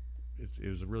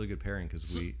was a really good pairing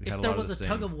because we had If a there lot of was the a same.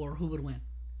 tug of war, who would win?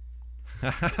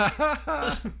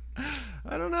 I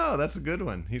don't know. That's a good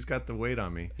one. He's got the weight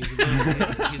on me. He's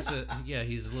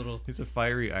a little. He's a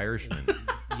fiery Irishman.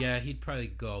 Yeah, he'd probably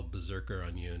go all berserker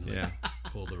on you and Yeah.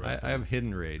 pull the I rope. have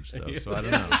hidden rage though, so I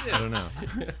don't know.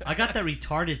 I got that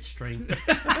retarded strength.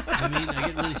 I mean, I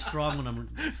get really strong when I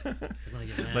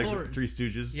get mad. Like Or- the Three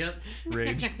Stooges Yep.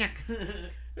 rage.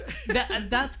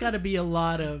 That's got to be a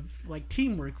lot of like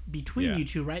teamwork between Yeah. you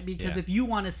two, right? Because Yeah. if you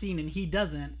want a scene and he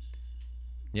doesn't,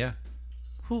 Yeah.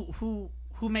 who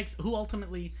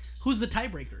ultimately who's the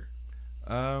tiebreaker?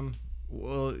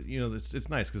 Well, it's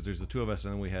nice because there's the two of us,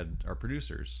 and then we had our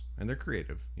producers, and they're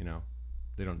creative.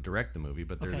 They don't direct the movie,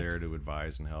 but they're Okay. there to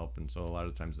advise and help. And so a lot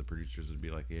of times the producers would be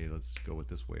like, "Hey, let's go with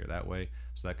this way or that way."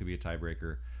 So that could be a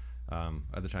tiebreaker.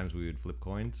 Other times we would flip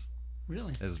coins,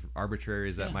 Really? as arbitrary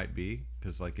as that Yeah. might be,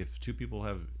 because like if two people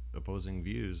have opposing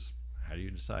views, how do you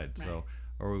decide? Right. So,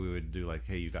 or we would do like,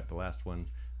 "Hey, you got the last one.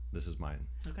 This is mine."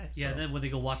 Okay. Yeah, then when they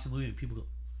go watch the movie and people go,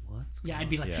 what's Yeah, going I'd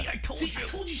be on? like, Yeah. see, I told See, you. I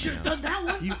told you should have done that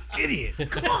one. You idiot!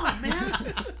 Come on,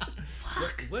 man.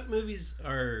 Fuck. What movies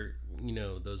are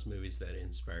those movies that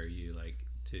inspire you, like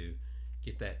to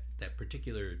get that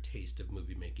particular taste of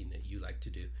movie making that you like to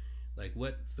do? Like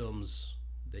what films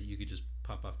that you could just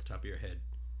pop off the top of your head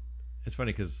It's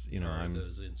funny because are I'm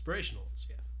those inspirational ones?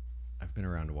 Yeah. I've been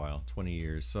around a while, 20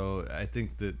 years. So I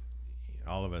think that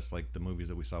all of us, like the movies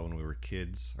that we saw when we were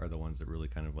kids, are the ones that really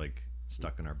kind of like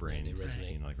stuck in our brains.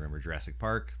 resonate. Like remember Jurassic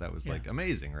Park? That was like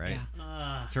amazing, right?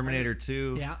 Yeah. Terminator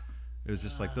 2. Yeah. It was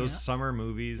just like those Yeah. summer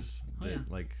movies that yeah.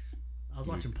 like. I was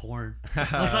watching porn. I'm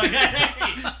sorry,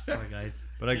 guys. Sorry, guys.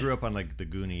 But I grew up on like the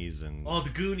Goonies and Oh, the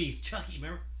Goonies. Chucky,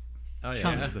 remember? oh yeah,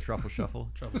 Chunk. the Truffle Shuffle.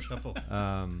 Trouble Shuffle.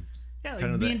 Yeah, like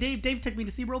Kind of me the- and Dave took me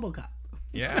to see RoboCop.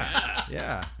 Yeah,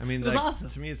 yeah. I mean, was like, awesome.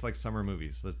 to me, it's like summer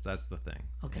movies. That's the thing.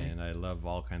 Okay. And I love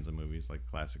all kinds of movies, like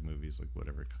classic movies, like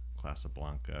whatever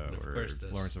Casablanca And of or course the-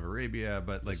 Lawrence of Arabia.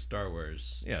 But like, Star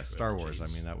Wars. yeah, Star Wars. I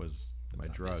trilogies. mean, that was my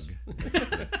obvious. drug.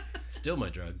 Still my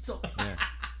drug. So, Yeah.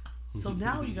 so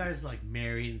now you guys are like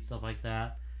married and stuff like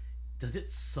that. Does it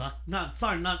suck?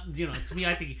 To me,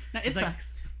 I think No, it it's like,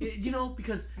 sucks.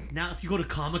 Because now if you go to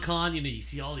Comic-Con, you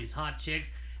see all these hot chicks,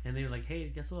 and they're like, "Hey,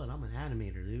 guess what? I'm an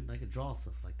animator, dude. I could draw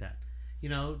stuff like that."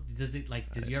 Does it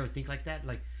like? Did you ever think like that?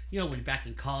 Like, when you're back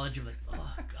in college, you're like,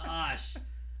 "Oh gosh,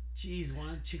 geez, why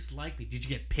don't chicks like me?" Did you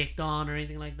get picked on or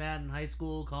anything like that in high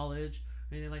school, college,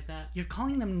 or anything like that? You're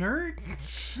calling them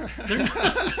nerds?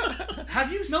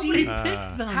 Have you Nobody seen?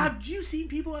 picked them. Have you seen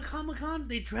people at Comic Con?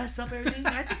 They dress up everything.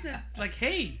 I think they're like,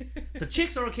 hey, the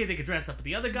chicks are okay. They could dress up, but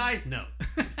the other guys, no.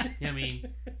 Show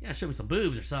me some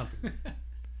boobs or something.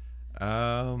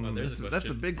 there's a That's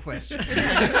a question. big question.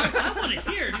 I want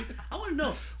to hear, dude. I want to know.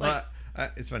 Like, Well,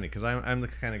 It's funny because I'm the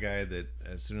kind of guy that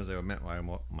as soon as I met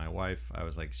my wife, I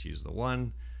was like, she's the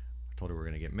one. I told her we're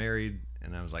gonna get married,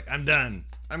 and I was like, I'm done.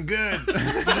 I'm good.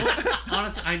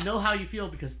 Honestly, I know how you feel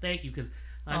because thank you because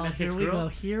I met this girl.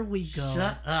 Here we go.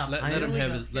 Shut up. Let him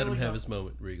have his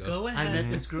moment, Rigo. Go ahead. I met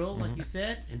this girl, like you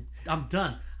said, and I'm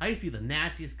done. I used to be the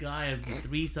nastiest guy of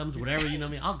threesomes, whatever, you know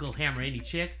what I mean? I'll go hammer any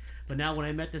chick. But now when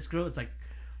I met this girl, it's like,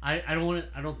 I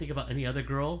don't think about any other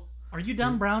girl. Are you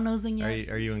done brown nosing yet?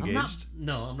 Are you engaged?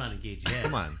 I'm not engaged yet.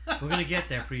 Come on. We're going to get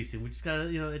there pretty soon. We just got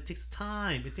to, it takes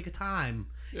time. It takes a time.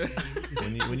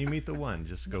 When you meet the one,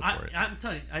 just go for it. I'm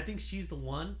telling you, I think she's the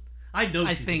one. I know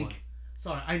she's the one.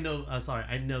 Sorry,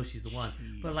 I know she's the one.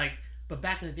 Jeez. But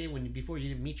back in the day before you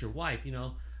didn't meet your wife,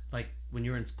 like when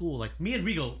you were in school, like me and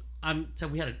Rigo,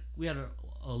 we had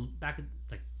a back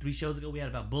like 3 shows ago we had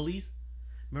about bullies.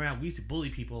 Remember how we used to bully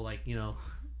people, like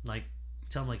like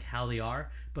tell them like how they are.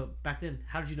 But back then,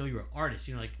 how did you know you were an artist?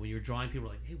 Like when you were drawing, people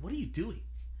were like, hey, what are you doing?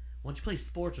 Why don't you play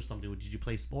sports or something? Did you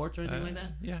play sports or anything like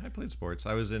that? Yeah, I played sports.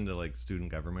 I was into like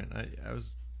student government. I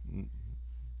was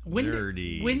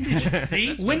nerdy. When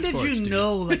did you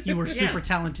know like you were super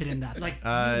talented in that? Like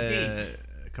a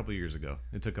couple years ago.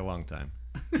 It took a long time.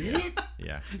 Did it?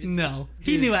 Yeah. No,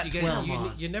 he knew at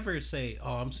 12. You never say,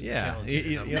 "Oh, I'm super Yeah. talented."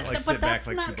 You don't like sit back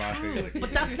like Chewbacca.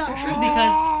 But that's not true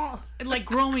because, like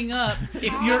growing up,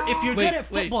 if you're good at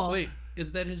football, Wait,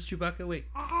 is that his Chewbacca? Wait.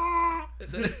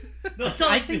 No, so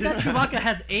I think that Chewbacca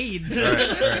has AIDS. All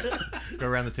right. Let's go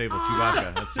around the table.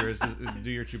 Chewbacca. That's yours. Do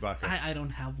your Chewbacca. I don't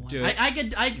have one. Do it.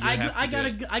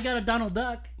 I got a Donald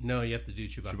Duck. No, you have to do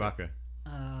Chewbacca.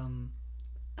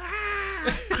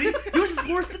 See, yours is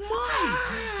worse than mine.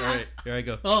 All right, here I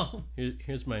go. Oh,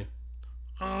 Here's mine.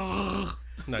 Not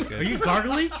good. Are you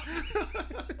gargling?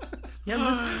 Yeah,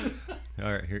 listen.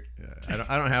 All right, here. I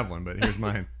don't have one, but here's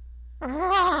mine.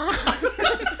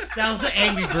 That was an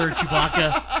Angry Bird,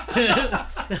 Chewbacca.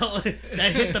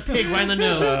 that hit the pig right in the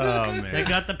nose. Oh man. That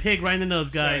got the pig right in the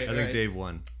nose, guys. I think Dave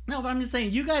won. no, but I'm just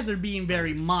saying you guys are being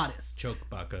very modest.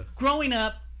 Chewbacca. Growing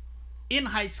up in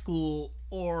high school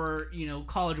or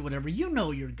college or whatever, you're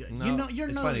good. No, you're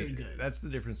funny. good. That's the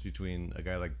difference between a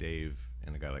guy like Dave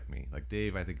and a guy like me. Like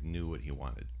Dave, I think knew what he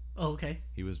wanted. Oh, okay.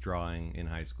 He was drawing in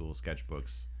high school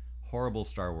sketchbooks. Horrible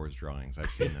Star Wars drawings. I've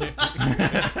seen them.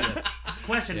 Yes.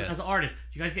 Question: as an artist,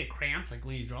 do you guys get cramps like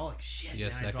when you draw? Like shit.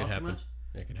 Yes, man, that I could draw too happen. much?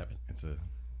 That could happen. It's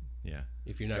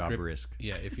If you're not job risk.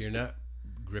 Yeah, if you're not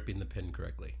gripping the pen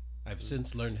correctly. I've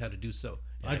since learned how to do so.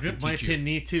 I grip my pen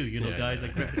knee too. Guys, I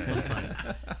grip it sometimes.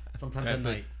 Sometimes at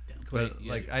night. But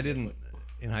I didn't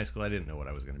in high school. I didn't know what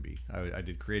I was going to be. I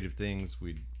did creative things.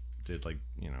 We did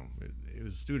it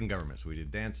was student government, so we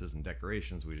did dances and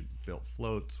decorations. We built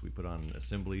floats. We put on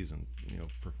assemblies and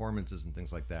performances and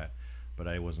things like that. But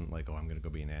I wasn't like, oh, I'm going to go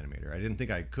be an animator. I didn't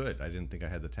think I could. I didn't think I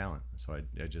had the talent, so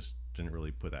I just didn't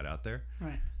really put that out there.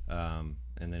 Right.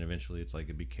 And then eventually it's like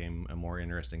it became a more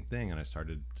interesting thing, and I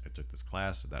took this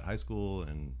class at that high school,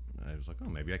 and I was like, oh,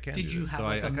 maybe I can do this. So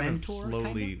I kind mentor, of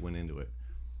slowly went into it.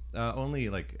 Only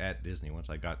like at Disney. Once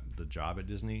I got the job at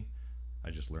Disney, I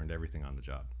just learned everything on the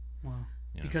job. Wow.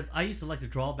 Because I used to like to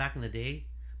draw back in the day,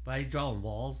 but I draw on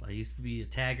walls. I used to be a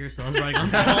tagger, so I was drawing on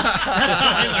walls. That's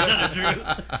how I learned how to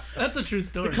draw. That's a true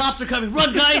story. The cops are coming.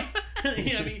 Run, guys! You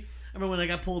know what I mean? I remember when I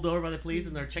got pulled over by the police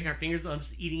and they're checking our fingers. I'm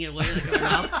just eating it away like in my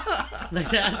mouth.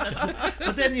 Like that.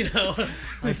 But then,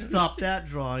 I stopped that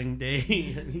drawing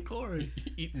day. Of course.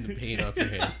 Eating the paint off your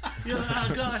hand.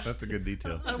 Oh, gosh. That's a good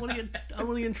detail. I don't want to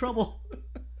get in trouble.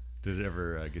 Did it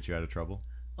ever get you out of trouble?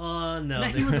 No. No,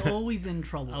 he was always in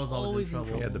trouble. I was always in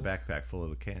trouble. He had the backpack full of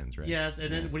the cans, right? Yes,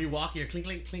 and then when you walk, you're clink,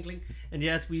 clink, clink, clink. And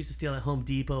yes, we used to steal at Home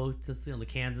Depot to steal the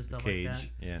cans and stuff Cage, like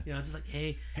that. yeah. Just like,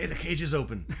 hey. Hey, the cage is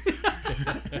open.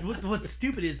 What's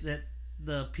stupid is that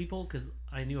the people, because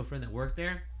I knew a friend that worked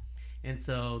there, and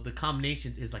so the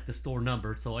combination is like the store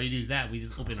number. So all you do is that. We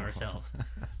just open it ourselves.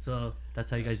 So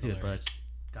that's how you guys do it, bud.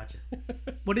 Gotcha.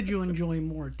 What did you enjoy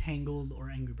more, Tangled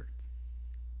or Angry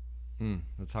Birds?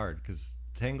 That's hard because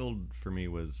Tangled for me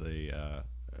was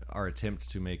our attempt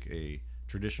to make a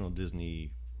traditional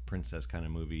Disney princess kind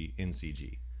of movie in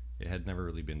CG. It had never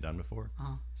really been done before,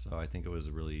 so I think it was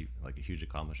really like a huge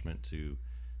accomplishment to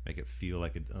make it feel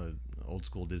like an old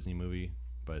school Disney movie,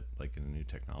 but like in a new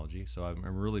technology. So I'm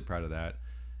really proud of that.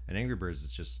 And Angry Birds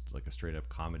is just like a straight up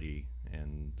comedy,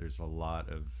 and there's a lot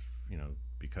of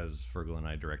because Fergal and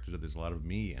I directed it, there's a lot of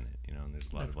me in it, and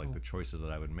there's a lot of like the choices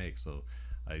that I would make. So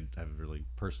I have a really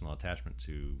personal attachment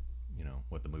to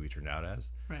what the movie turned out as.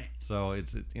 Right. So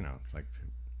it's like,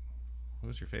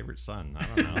 who's your favorite son? I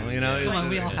don't know. Come on,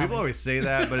 we all have people it. always say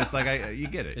that, but it's like you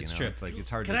get it. It's true. It's like it's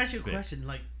hard. Can to I ask you a fit. question?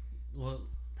 Like, well,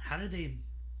 how did they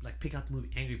like pick out the movie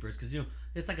Angry Birds? Because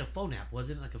it's like a phone app,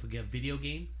 wasn't it? Like a video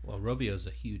game. Well, Rovio's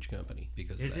a huge company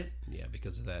because Is of that. it? Yeah,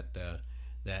 because of that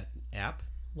that app.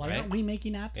 Why right? aren't we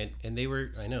making apps? And they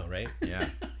were, I know, right? Yeah.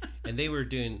 And they were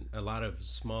doing a lot of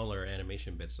smaller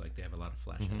animation bits, like they have a lot of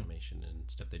flash animation and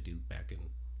stuff they do back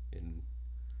in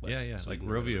what, Yeah. Like Sweden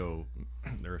or whatever. Rovio,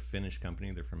 they're a Finnish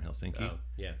company. They're from Helsinki. Oh,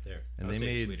 yeah, there. And they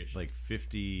made like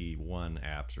 51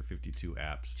 apps or 52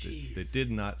 apps that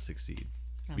did not succeid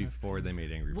before they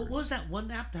made Angry Birds. What was that one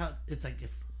app? How it's like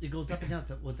if it goes up and down.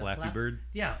 So was that Flappy Bird?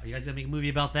 Yeah. Are you guys gonna make a movie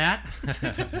about that?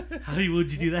 How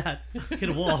would you do that? Hit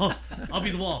a wall. I'll be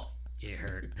the wall. You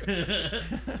hurt.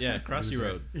 Yeah, Crossy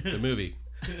Road, the movie.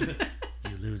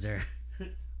 You loser.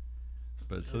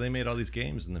 But so they made all these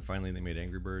games, and then finally they made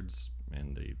Angry Birds,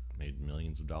 and they made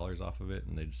millions of dollars off of it.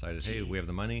 And they decided, hey, we have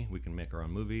the money, we can make our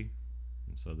own movie.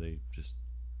 And so they just,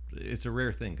 it's a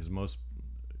rare thing because most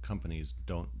companies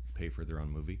don't pay for their own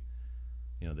movie.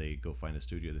 You know, they go find a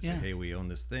studio that say, hey, we own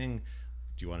this thing.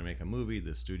 Do you want to make a movie?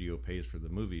 The studio pays for the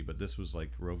movie. But this was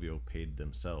like Rovio paid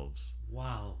themselves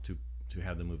Wow. to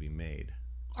have the movie made.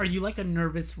 Are you like a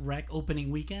nervous wreck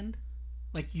opening weekend?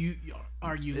 Like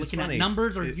are you It's looking funny. at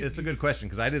numbers or It's a good question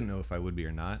because I didn't know if I would be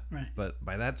or not. Right. But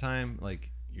by that time, like,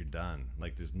 you're done.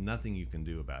 Like, there's nothing you can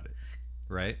do about it.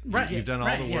 Right. Right, You've done all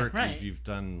right, the yeah, work. right. You've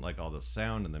done like all the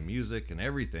sound and the music and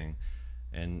everything,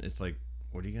 and it's like,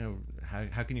 what are you gonna?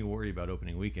 How can you worry about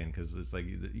opening weekend? Because it's like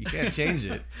you can't change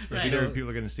it. Right. Either people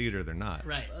are gonna see it or they're not.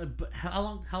 right? But how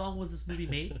long was this movie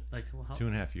made? Like how,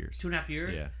 2.5 years. 2.5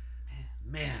 years. Yeah.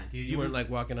 Man, dude, You weren't like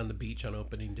walking on the beach on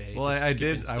opening day. Well, just I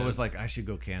skipping did. I was stones. like, I should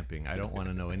go camping. I don't want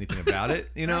to know anything about it,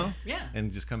 you know? Yeah.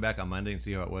 And just come back on Monday and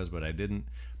see how it was, but I didn't.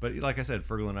 But like I said,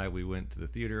 Fergal and I, we went to the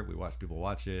theater. We watched people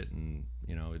watch it, and,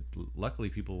 you know, luckily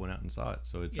people went out and saw it.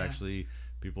 So it's Yeah. actually,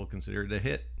 people consider it a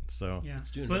hit. So Yeah. it's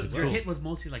doing But really your well. hit was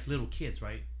mostly like little kids,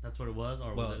 right? That's what it was,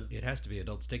 or was Well, it? it has to be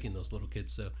adults taking those little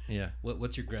kids. So, yeah,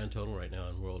 what's your grand total right now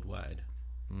on worldwide?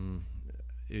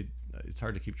 it's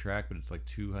hard to keep track, but it's like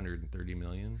 230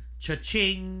 million.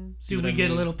 Cha-ching. See Do what we I get a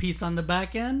mean? little piece on the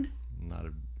back end? Not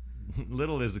a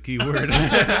little is the key word.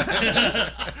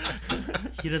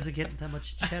 He doesn't get that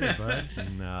much cheddar, bud.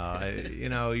 No, you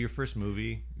know, your first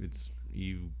movie, it's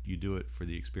you do it for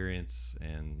the experience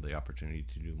and the opportunity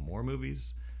to do more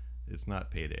movies. It's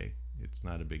not payday. It's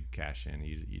not a big cash in.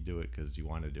 You do it because you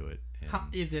want to do it. And, How,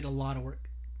 is it a lot of work?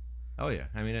 oh yeah,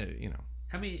 I mean, you know,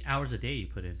 How many hours a day you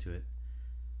put into it?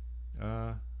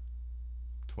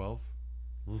 12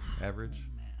 average,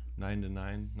 9 to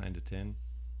 9 to 10.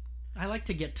 I like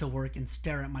to get to work and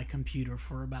stare at my computer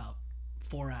for about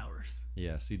 4 hours.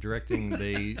 Yeah, see, directing,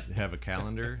 they have a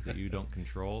calendar that you don't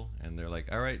control, and they're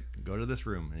like, all right, go to this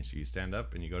room. And so you stand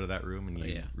up and you go to that room and you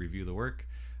yeah. review the work.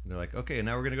 And they're like, okay,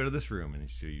 now we're going to go to this room. And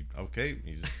so you, okay.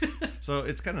 You just, so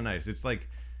it's kind of nice. It's like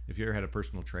if you ever had a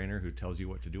personal trainer who tells you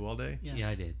what to do all day. Yeah. Yeah,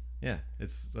 I did. Yeah,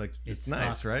 it's like, it's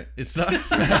sucks. nice, right? It sucks.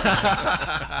 They're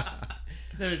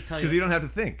telling Because you don't have to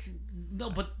think. No,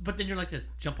 but then you're like this.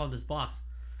 Jump on this box.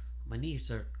 My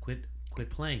knees are quit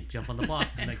playing. Jump on the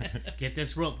box. I'm like, get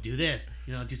this rope. Do this.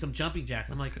 You know, do some jumping jacks.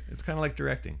 I'm like, It's kind of like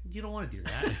directing. you don't want to do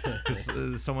that.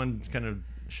 Because someone kind of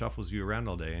shuffles you around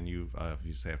all day, and you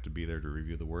just have to be there to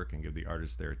review the work and give the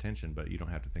artists their attention, but you don't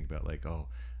have to think about like, oh,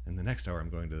 in the next hour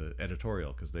I'm going to the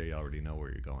editorial, because they already know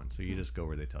where you're going. So you just go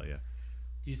where they tell you.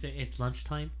 Do you say it's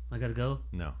lunchtime? I gotta go.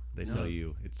 No, they tell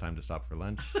you it's time to stop for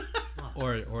lunch.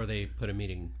 Or they put a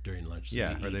meeting during lunch. So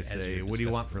Yeah, you or eat they as say, you're what do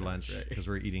you want discussing for the lunch? right. Because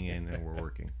we're eating in and we're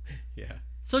working. Yeah.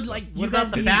 So like What you about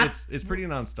guys the be bath- It's pretty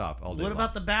nonstop all day What long.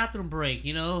 about the bathroom break?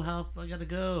 You know how I gotta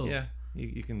go. Yeah,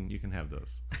 you can have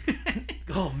those.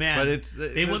 Oh man. But it's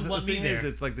they wouldn't want me thing there. is,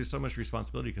 it's like there's so much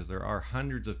responsibility because there are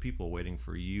hundreds of people waiting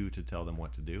for you to tell them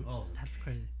what to do. Oh, That's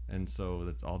crazy. And so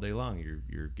that's all day long.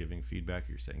 You're giving feedback.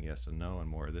 You're saying yes and no, and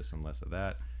more of this and less of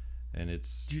that. And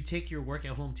it's do you take your work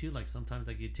at home too? Like sometimes,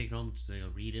 like you take it home to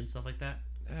read and stuff like that.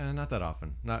 not that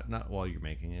often. Not while you're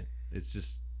making it. It's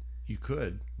just you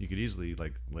could easily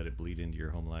like let it bleed into your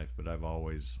home life. But I've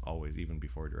always even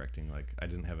before directing, like I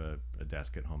didn't have a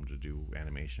desk at home to do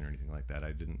animation or anything like that.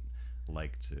 I didn't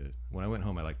like to. When I went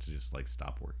home, I liked to just like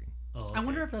stop working. Oh, okay. I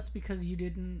wonder if that's because you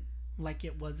didn't like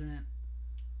it wasn't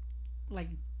like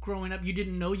growing up you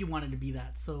didn't know you wanted to be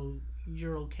that, so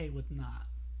you're okay with not.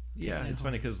 Yeah, it's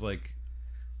funny because like,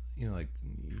 you know, like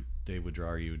Dave would draw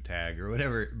or you would tag or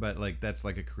whatever, but like that's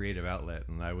like a creative outlet,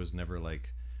 and I was never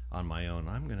like on my own.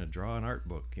 I'm gonna draw an art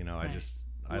book, you know. I Right. just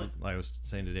I was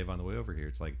saying to Dave on the way over here,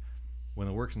 it's like when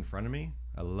the work's in front of me,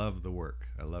 I love the work.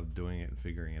 I love doing it and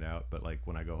figuring it out. But like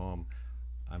when I go home,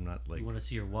 I'm not like You want to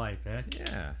see your wife, eh?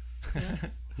 yeah.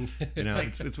 You know,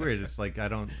 it's weird. It's like I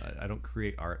don't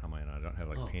create art on my own. I don't have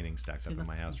like paintings stacked up in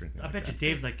my house or anything. I like bet you that.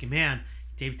 Dave's like, man,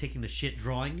 Dave's taking the shit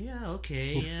drawing. Yeah,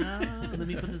 okay, yeah. Let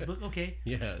me put this book. Okay.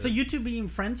 Yeah. So you two being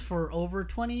friends for over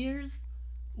 20 years,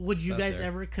 would you About guys there.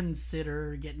 ever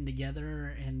consider getting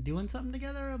together and doing something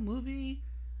together? A movie?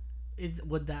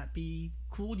 Would that be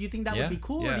cool? Do you think that Yeah, would be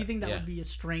cool, or yeah. do you think that Yeah. would be a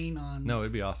strain on? No,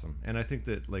 it'd be awesome. And I think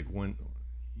that like when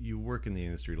you work in the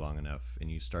industry long enough and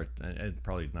you start, and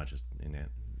probably not just in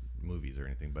movies or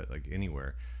anything, but like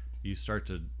anywhere, you start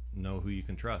to know who you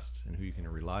can trust and who you can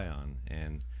rely on.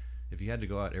 And if you had to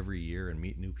go out every year and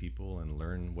meet new people and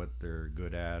learn what they're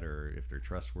good at, or if they're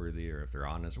trustworthy, or if they're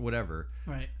honest, or whatever,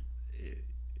 Right.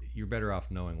 you're better off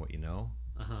knowing what you know.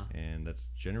 Uh-huh. And that's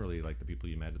generally like the people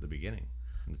you met at the beginning,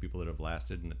 and the people that have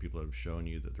lasted, and the people that have shown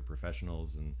you that they're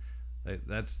professionals. And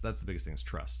that's the biggest thing is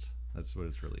trust. That's what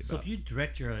it's really So about. if you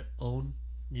direct your own,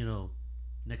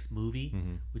 next movie,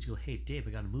 would you go, hey, Dave,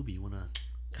 I got a movie. You want to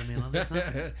come in on this? Huh?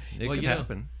 It Well, could you know,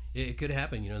 happen. It could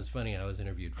happen. It's funny. I was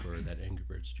interviewed for that Angry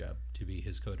Birds job to be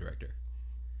his co-director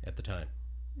at the time.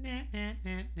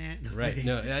 Right.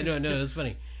 No, I know. No, it's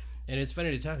funny. And it's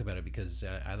funny to talk about it because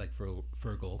I like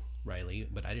Fergal Riley,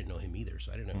 but I didn't know him either.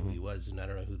 So I didn't know who he was, and I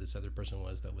don't know who this other person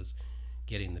was that was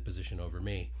getting the position over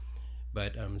me.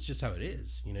 But it's just how it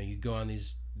is. You go on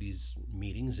these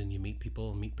meetings and you meet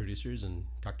people, meet producers, and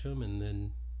talk to them, and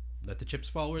then let the chips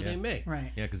fall where they may.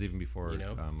 Right. Yeah, because even before You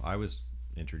know? I was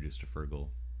introduced to Fergal,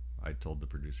 I told the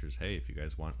producers, hey, if you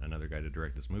guys want another guy to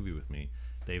direct this movie with me,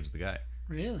 Dave's the guy.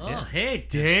 Really? Oh, hey,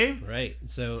 Dave. Right.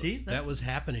 So See, that that's- was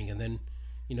happening, and then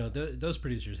those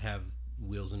producers have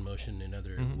wheels in motion in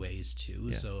other ways too.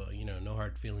 Yeah. So no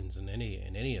hard feelings in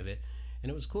any of it,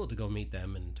 and it was cool to go meet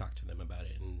them and talk to them about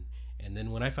it. And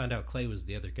then when I found out Clay was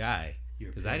the other guy, You're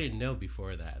because I pissed. didn't know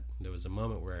before that, there was a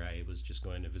moment where I was just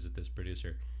going to visit this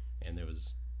producer, and there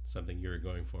was something you were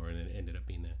going for, and it ended up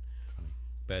being that.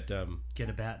 But Get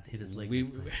a bat and hit his leg. we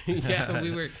next time. yeah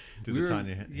we were Do we the were,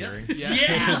 Tanya hearing?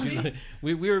 Yeah.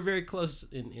 we were very close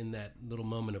in that little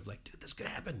moment of like, dude, this could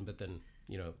happen. But then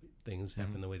things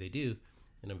happen the way they do,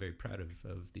 and I'm very proud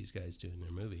of these guys doing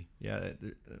their movie. Yeah,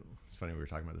 it's funny we were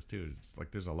talking about this too. It's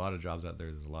like there's a lot of jobs out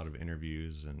there. There's a lot of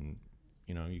interviews, and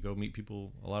you go meet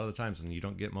people a lot of the times, and you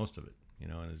don't get most of it.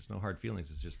 And there's no hard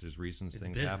feelings. It's just there's reasons It's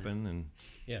things business. happen, and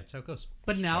Yeah, that's how it goes.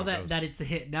 But now how it that goes. that it's a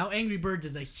hit, now Angry Birds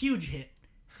is a huge hit.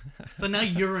 So now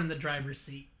you're in the driver's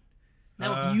seat.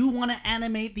 Now, if you want to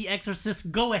animate The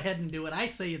Exorcist, go ahead and do it. I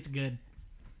say it's good.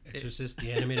 Exorcist,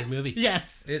 the animated movie.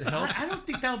 Yes. it helps. I don't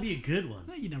think that would be a good one.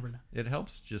 Well, you never know. It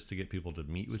helps just to get people to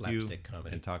meet with you Slapstick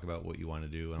comedy. and talk about what you want to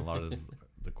do. And a lot of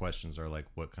the questions are like,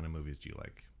 what kind of movies do you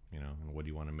like? And what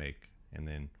do you want to make? And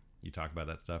then you talk about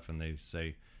that stuff, and they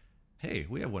say, hey,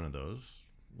 we have one of those.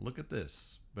 Look at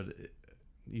this. But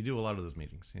you do a lot of those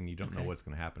meetings, and you don't know what's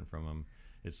going to happen from them.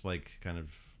 It's like kind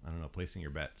of, I don't know, placing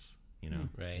your bets.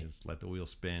 Right. You just let the wheel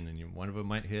spin, and one of them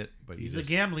might hit, but He's you a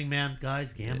just, gambling man,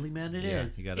 guys. Gambling man it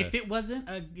is. You gotta, If it wasn't,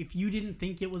 if you didn't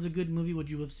think it was a good movie, would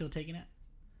you have still taken it?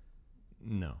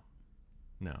 No.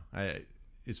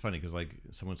 It's funny because like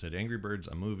someone said Angry Birds,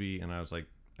 a movie, and I was like,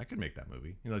 I could make that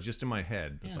movie. Just in my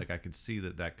head, it's Yeah. like I could see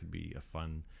that could be a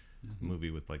fun movie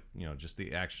with like just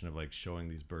the action of like showing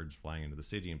these birds flying into the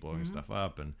city and blowing stuff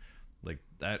up, and like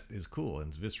that is cool and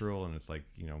it's visceral, and it's like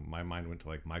my mind went to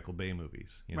like Michael Bay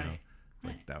movies. Right. Like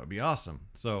Right. that would be awesome.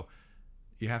 So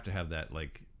you have to have that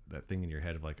like that thing in your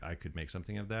head of like I could make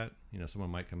something of that. Someone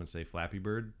might come and say Flappy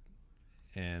Bird,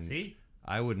 and See?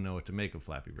 I wouldn't know what to make of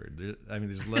Flappy Bird.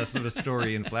 There's less of a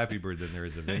story in Flappy Bird than there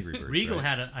is of Angry Birds. Regal right?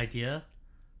 had an idea.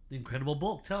 The Incredible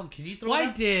Bulk. Tell him, can you throw Well, it I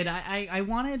out? did. I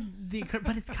wanted the,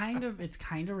 but it's kind of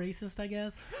racist, I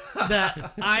guess.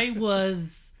 That I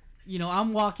was,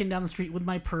 I'm walking down the street with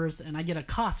my purse, and I get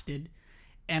accosted,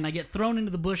 and I get thrown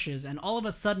into the bushes, and all of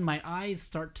a sudden my eyes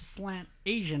start to slant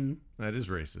Asian. That is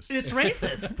racist. It's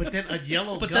racist. But then a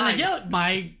yellow But guy. then again,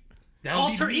 my That would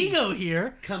be alter me. ego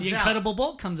here, Comes the out. Incredible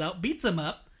Bulk comes out, beats him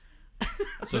up.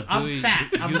 So I'm Bowie, fat.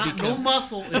 I'm you not no become-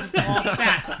 muscle. It's just all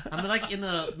fat. I'm like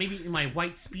maybe in my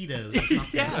white speedos or something.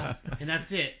 Yeah. And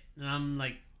that's it. And I'm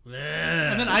like, "Ugh."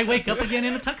 And then I wake up again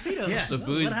in a tuxedo. Yeah. So What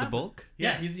Bowie's the happened? bulk.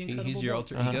 Yeah, Yes. he's the Incredible He's your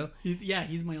Bulk. alter ego.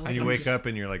 He's my alter And you ego. wake up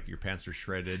and you're like your pants are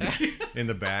shredded in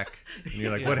the back, and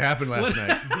you're like, "What happened last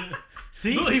night?"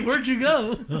 See? Louis, where'd you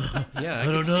go? Yeah, I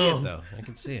don't can see know. it though. I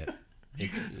can see it.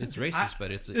 It's racist, but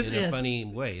it's in it's- a funny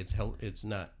way. It's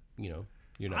not.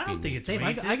 You're not. I don't being think it's Dave,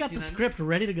 racist. I got the script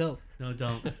ready to go. No,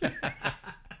 don't.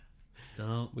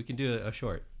 Don't. We can do a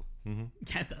short.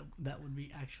 Yeah, that would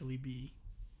actually be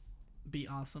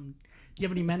awesome. Do you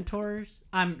have any mentors?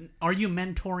 Are you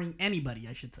mentoring anybody?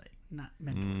 I should say, not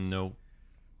mentors. No.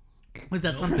 Was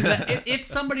that something that if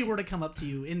somebody were to come up to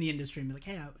you in the industry and be like,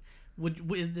 "Hey,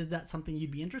 is that something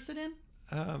you'd be interested in?"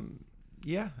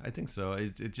 Yeah, I think so.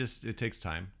 It takes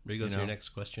time. Rigo's your next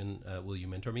question. Will you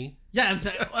mentor me? Yeah, I'm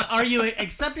saying, are you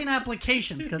accepting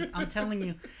applications? Because I'm telling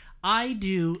you, I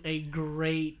do a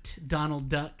great Donald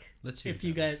Duck. Let's hear If it,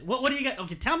 you guys, what do you guys?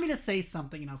 Okay, tell me to say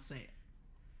something and I'll say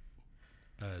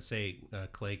it. Say,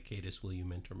 Clay Cadis, will you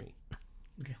mentor me?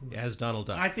 Okay, hold on. As Donald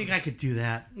Duck. I think I could do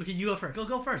that. Okay, you go first.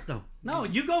 Go first, though. No,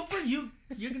 you go first.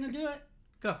 You're gonna do it.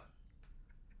 Go.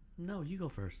 No, you go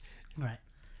first. All right.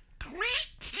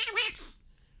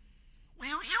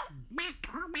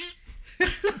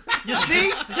 You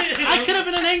see? I could have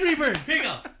been an Angry Bird. Here you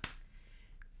go.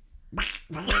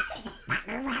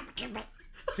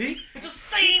 See? It's the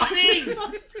same thing.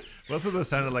 Both of those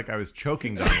sounded like I was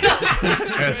choking Donald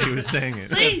as he was saying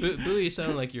it. Boo, you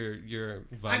sound like you're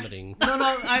vomiting.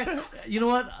 No. You know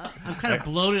what? I'm kind of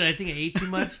bloated. I think I ate too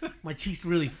much. My cheeks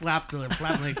really flapped.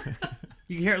 Like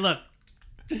you can hear it. Look.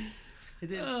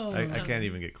 I can't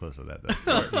even get close to that though.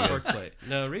 So you guys- Clay.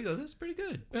 No, Rigo, that's pretty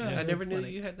good. I never knew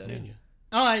you had that in you.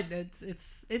 Oh,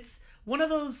 it's one of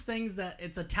those things that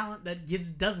it's a talent that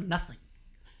does nothing.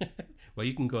 Well,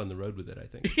 you can go on the road with it, I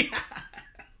think.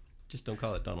 Just don't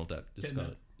call it Donald Duck. Just call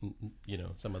it,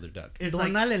 some other duck. It's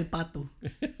like Donald el Pato.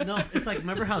 no. It's like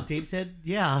remember how Dave said,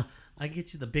 "Yeah, I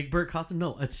get you the Big Bird costume."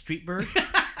 No, it's Street Bird.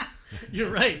 You're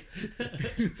right.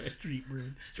 Street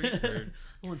Bird. Street bird.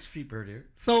 I want Street Bird here.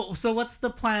 So what's the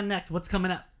plan next? What's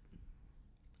coming up?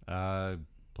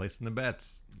 Placing the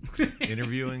bets,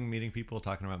 interviewing, meeting people,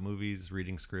 talking about movies,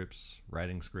 reading scripts,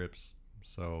 writing scripts.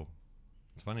 So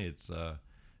it's funny. It's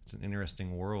an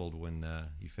interesting world when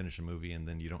you finish a movie and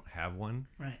then you don't have one.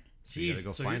 Right. So you gotta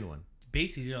go find one.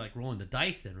 Basically, you're like rolling the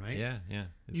dice then, right? Yeah.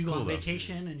 It's You go cool, on though.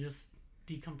 vacation and just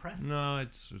decompress? No,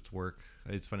 it's work.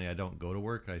 It's funny. I don't go to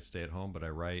work. I stay at home, but I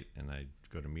write and I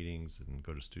go to meetings and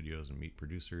go to studios and meet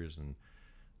producers. And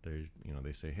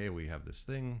they say, "Hey, we have this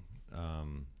thing. Do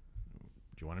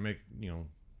you want to make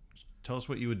tell us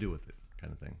what you would do with it,"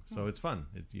 kind of thing. So it's fun.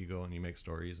 You go and you make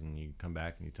stories and you come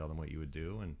back and you tell them what you would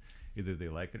do, and either they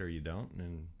like it or you don't.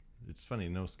 And it's funny.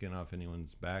 No skin off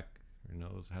anyone's back or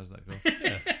nose. How's that go?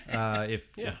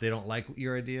 If they don't like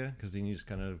your idea, because then you just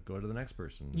kind of go to the next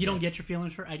person. You don't get your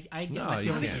feelings hurt? I get No, my you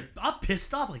feelings can't. hurt. I'm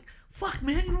pissed off. Like, fuck,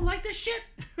 man, you don't like this shit?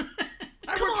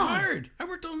 I worked hard. I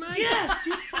worked all night. Yes,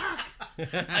 dude, fuck.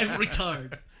 I'm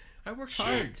retarded. I worked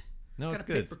hard. No, it's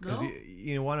Got a good paper because cut?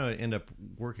 you want to end up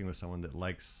working with someone that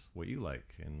likes what you like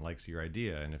and likes your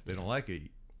idea. And if they don't like it,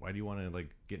 why do you want to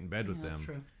get in bed with Yeah, them? that's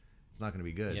true. It's not going to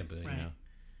be good. Yeah, but, Right.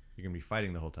 You're going to be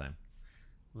fighting the whole time.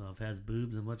 Well, if it has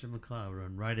boobs and whatchamacallit, I'll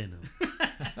run right into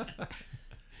them.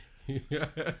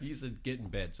 You said get in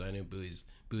bed, so I knew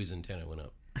Bowie's antenna went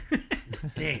up.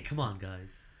 Dang, come on,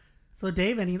 guys. So,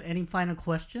 Dave, any final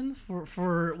questions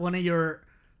for one of your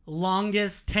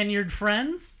longest tenured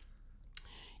friends?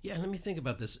 Yeah, let me think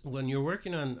about this. When you're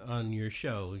working on your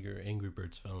show, your Angry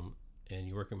Birds film, and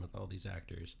you're working with all these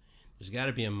actors, there's got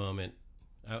to be a moment.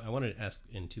 I wanted to ask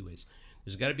in two ways.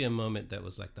 There's got to be a moment that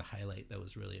was like the highlight that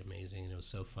was really amazing and it was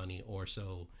so funny or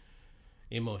so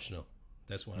emotional.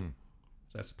 That's one.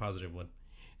 So that's a positive one.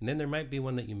 And then there might be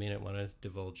one that you may not want to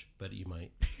divulge, but you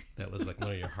might. That was like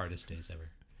one of your hardest days ever.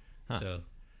 So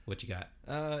what you got?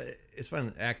 It's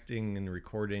fun acting and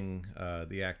recording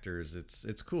the actors.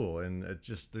 It's cool, and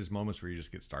there's moments where you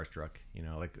just get starstruck.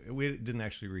 We didn't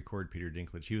actually record Peter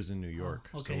Dinklage. He was in New York,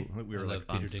 okay. so we I were love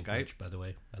on Peter Skype, Dinklage, by the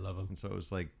way. I love him. and so it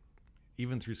was like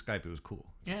even through Skype, it was cool.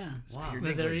 It's Yeah. It's Wow.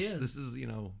 Peter There he Dinklage. is. This is He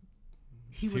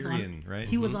was Tyrion, on, right?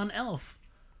 He was on Elf.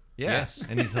 Yeah, Yes.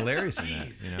 and he's hilarious in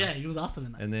that. Yeah, he was awesome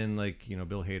in that. And then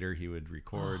Bill Hader, he would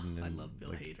record, and then I love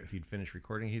Bill Hader. He'd finish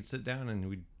recording, he'd sit down, and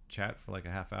we'd chat for like a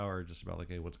half hour, just about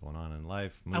hey, what's going on in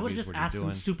life, movies, I would just what ask you're him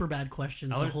doing. super bad questions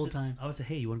the whole time. I would say,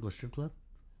 hey, you want to go to strip club?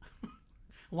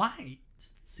 Why?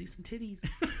 Just see some titties.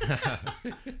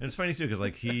 And it's funny too,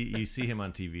 because you see him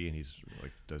on TV, and he's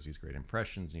does these great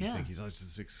impressions, and you think he's always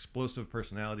this explosive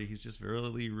personality. He's just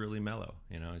really, really mellow.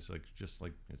 He's just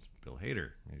like it's Bill Hader.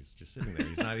 He's just sitting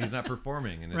there. He's not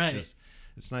performing, and it's Right.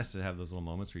 it's nice to have those little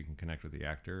moments where you can connect with the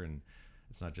actor, and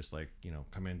it's not just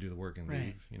come in, do the work, and Right.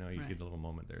 leave. You Right. get a little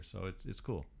moment there, so it's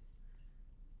cool.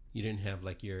 You didn't have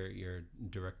like your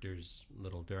director's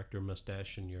little director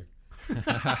mustache and your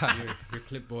your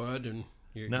clipboard and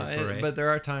your beret? But there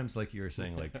are times like you were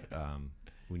saying,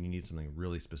 when you need something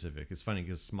really specific. It's funny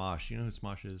because Smosh, you know who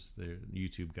Smosh is? They're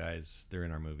YouTube guys. They're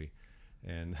in our movie,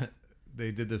 and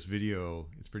they did this video.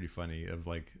 It's pretty funny of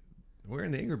we're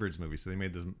in the Angry Birds movie, so they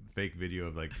made this fake video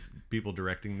of people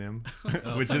directing them,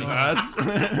 which is us.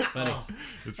 Funny.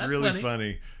 It's That's really funny.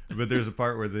 funny. But there's a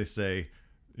part where they say,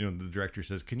 you know, the director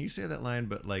says, "Can you say that line,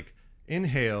 but like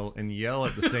inhale and yell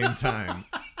at the same time?"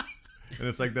 And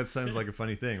it's like, that sounds like a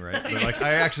funny thing, right? But like,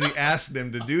 I actually asked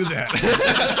them to do that.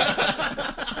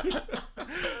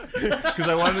 Because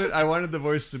I wanted the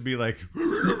voice to be like,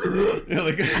 you know,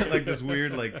 like this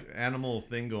weird like animal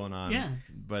thing going on. Yeah.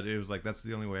 But it was like, that's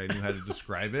the only way I knew how to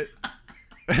describe it.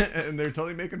 And they're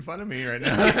totally making fun of me right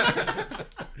now.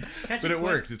 But it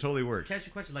worked. It totally worked. Catch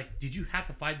your question. Like, did you have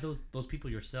to find those people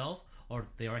yourself, or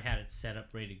they already had it set up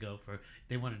ready to go for?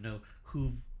 They want to know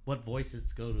what voices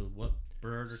to go to what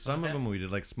bird or Some something. of them we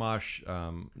did, like Smosh,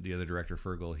 the other director,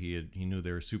 Fergal. He knew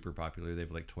they were super popular. They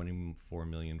have like 24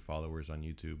 million followers on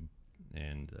YouTube,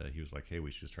 and he was like, "Hey,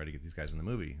 we should just try to get these guys in the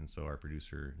movie." And so our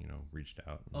producer, you know, reached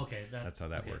out. and Okay, that's how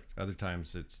that worked. Other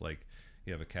times it's like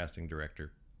you have a casting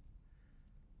director.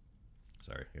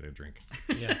 Sorry, get a drink.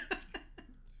 Yeah.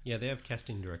 Yeah, they have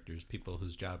casting directors, people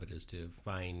whose job it is to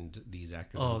find these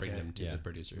actors Oh, and bring okay. them to the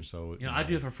producers. So You know, I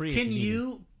do it for free. if Can need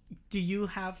it. do you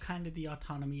have kind of the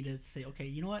autonomy to say, okay,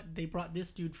 you know what, they brought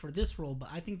this dude for this role, but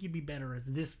I think you'd be better as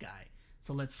this guy,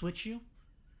 so let's switch you?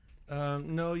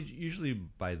 No, usually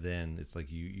by then it's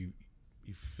like you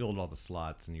filled all the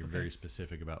slots and you're very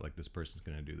specific about like, this person's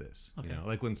going to do this. Okay. You know,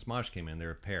 like when Smosh came in, they're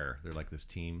a pair. They're like this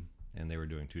team, and they were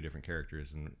doing two different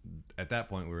characters. And at that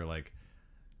point, we were like,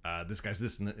 this guy's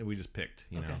this, and we just picked.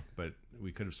 You know, but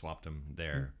we could have swapped them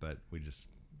there, but we just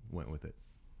went with it.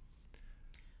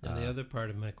 And the other part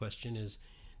of my question is,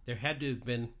 there had to have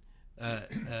been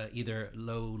either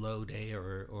low day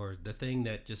or the thing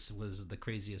that just was the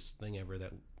craziest thing ever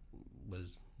that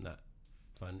was not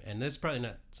fun. And that's probably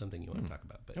not something you want to talk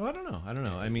about. But Oh, I don't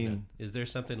know. I mean, is there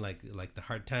something like the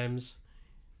hard times?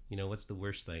 You know, what's the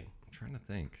worst thing? I'm trying to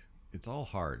think. It's all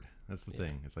hard. That's the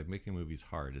thing. It's like making movies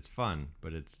hard. It's fun,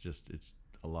 but it's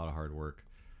a lot of hard work.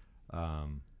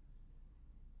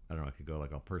 I don't know. I could go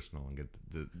like all personal and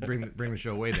bring the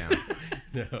show way down.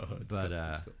 No, it's But, cool.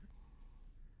 It's cool.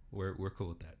 We're cool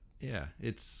with that. Yeah,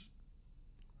 it's.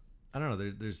 I don't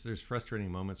know. There's frustrating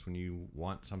moments when you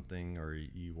want something or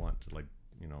you want to, like,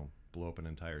 you know, blow up an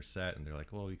entire set, and they're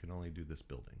like, well, you can only do this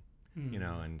building, you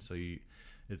know, and so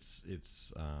it's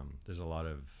there's a lot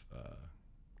of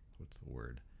what's the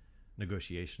word,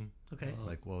 negotiation. Okay.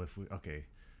 Like, well,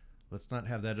 let's not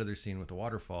have that other scene with the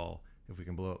waterfall if we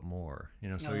can blow up more, you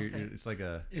know. So okay. it's like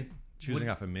choosing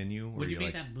off a menu. Where When you like,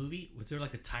 made that movie, was there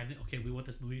like a time that, okay, we want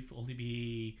this movie to only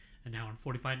be an hour and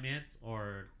 45 minutes,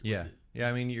 or was Yeah. it- Yeah,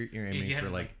 I mean, you're aiming you had for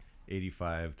it, like like-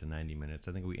 85 to 90 minutes.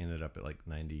 I think we ended up at like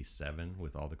 97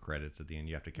 with all the credits at the end.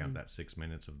 You have to count that 6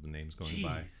 minutes of the names going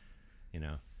by, Jeez. you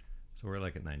know. So we're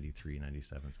like at 93,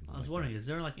 97, something I was like wondering, that. is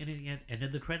there like anything at the end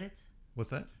of the credits? What's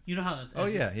that? You know how? Oh,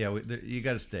 yeah. You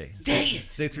got to stay. Dang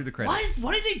it! Stay through the credits.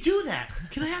 Why did they do that?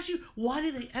 Can I ask you, why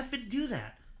did they effing do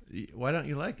that? Why don't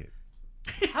you like it?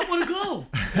 I want to go.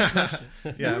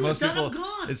 Yeah, Movie's most done, people. I'm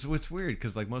gone. It's weird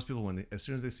because like most people, as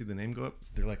soon as they see the name go up,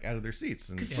 they're like out of their seats,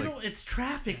 and it's Because, you like, know, it's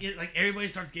traffic. Like, everybody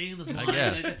starts getting in this line.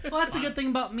 guess. Well, that's a good thing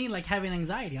about me, like having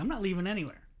anxiety. I'm not leaving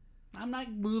anywhere. I'm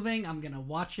not moving. I'm gonna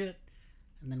watch it,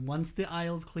 and then once the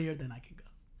aisle's clear, then I can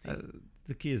go.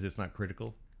 the key is it's not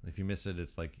critical. If you miss it,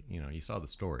 it's like, you know, you saw the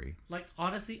story. Like,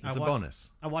 honestly, It's a bonus.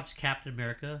 I watched Captain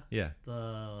America. Yeah.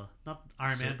 Not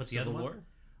Iron Man, but the Civil other War?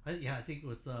 one. Yeah, I think it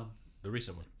was The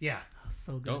recent one. yeah.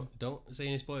 So good. Don't say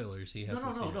any spoilers. He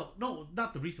hasn't seen it. No,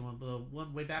 not the recent one, but the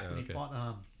one way back when he okay. fought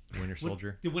Winter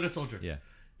Soldier. the Winter Soldier. Yeah.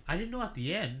 I didn't know at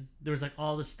the end there was like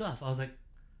all this stuff. I was like,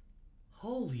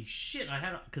 holy shit!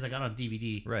 Because I got it on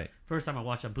DVD. Right. First time I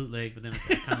watched on bootleg, but then I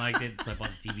kind of liked it, so I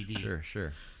bought the DVD.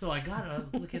 Sure. So I got it. I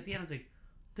was looking at the end. I was like,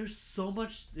 there's so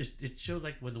much. It shows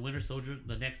like when the Winter Soldier,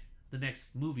 the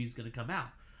next movie's gonna come out.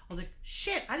 I was like,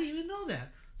 shit! I didn't even know that.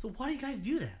 So why do you guys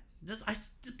do that? It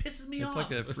pisses me It's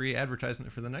off. like a free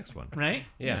advertisement for the next one. Right?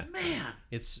 Yeah. Man.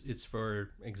 It's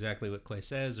for exactly what Clay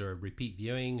says, or repeat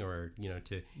viewing, or you know,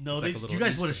 to No, it's they like a little you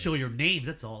guys want to Easter show your names.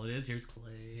 That's all it is. Here's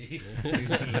Clay. Here's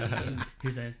Dave.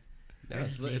 Here's that. egg. No,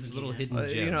 it's a little hidden Well,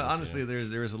 gems. you know, honestly,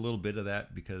 there is a little bit of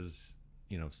that because,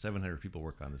 you know, 700 people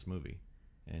work on this movie,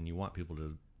 and you want people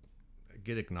to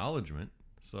get acknowledgement.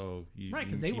 So you, Right,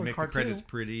 'cause you, they you work make hard the credits too.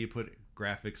 pretty. You put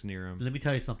graphics near them. Let me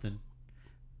tell you something.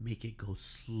 Make it go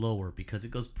slower because it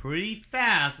goes pretty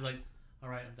fast. Like, all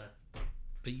right, I'm done.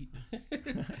 but you,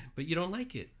 but you don't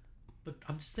like it. But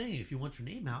I'm just saying, if you want your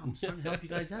name out, I'm just trying to help you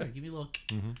guys out. Give me a little.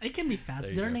 It can be fast.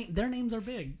 There you go. Their names are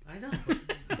big. I know.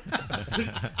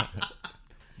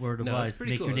 Word of No, it's advice: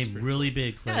 pretty make cool. your It's name pretty really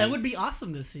big. Clay. Yeah, it would be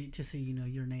awesome to see you know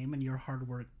your name and your hard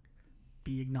work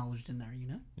be acknowledged in there. You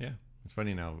know. Yeah, it's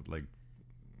funny now. Like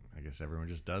I guess everyone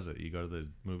just does it. You go to the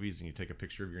movies and you take a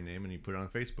picture of your name and you put it on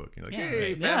Facebook. You're like, Yeah, "Hey,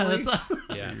 right. Yeah, family!" that's So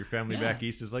Yeah. your family Yeah. back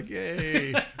east is like,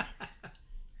 "Yay!"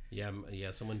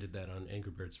 Yeah. Someone did that on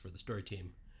Angry Birds for the story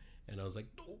team, and I was like,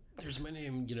 "Oh, there's my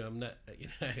name." You know, I'm not. You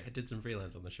know, I did some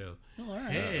freelance on the show. Oh, all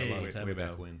right. Hey. a long way, time way ago.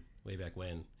 back when. Way back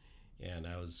when, and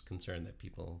I was concerned that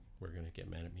people were going to get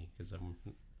mad at me because I'm,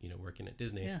 working at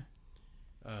Disney. Yeah.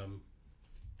 But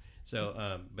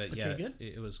yeah, you're good?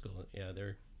 it was cool. Yeah,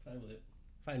 they're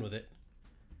fine with it.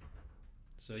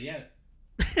 So yeah.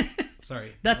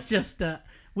 Sorry. That's just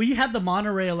we had the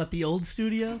monorail at the old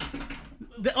studio.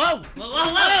 Whoa!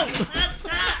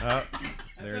 Oh,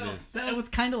 there it is. That was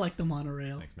kind of like the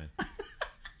monorail. Thanks, man.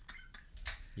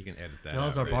 You can edit that. That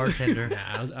was out, our right? bartender.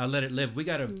 Nah, I'll let it live. We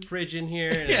got a fridge in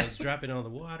here, and I was dropping all the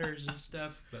waters and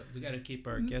stuff. But we got to keep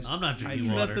our guests. I'm not drinking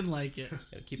hydrated. water. Nothing like it.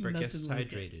 Gotta keep our Nothing guests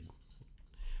like it. hydrated.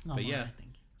 Oh, But yeah. I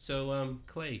think. So,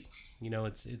 Clay,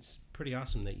 it's pretty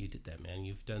awesome that you did that, man.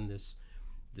 You've done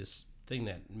this thing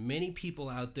that many people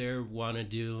out there want to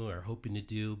do or hoping to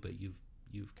do, but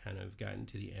you've kind of gotten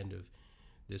to the end of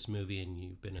this movie and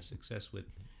you've been a success with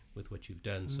what you've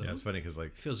done. So Yeah, it's funny because like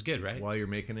it feels good, right? while you're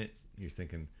making it, you're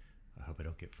thinking, I hope I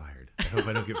don't get fired. I hope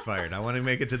I don't get fired. I want to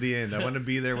make it to the end. I want to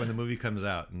be there when the movie comes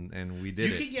out, and we did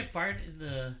You it. can get fired in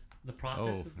the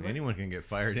process. Oh, anyone can get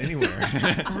fired anywhere.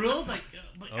 Grills like,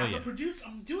 but Oh, I'm yeah. a producer.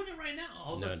 I'm doing it right now.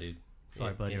 I was No, like, dude.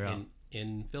 Sorry, bud, you're out.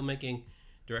 In filmmaking,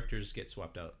 directors get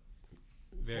swapped out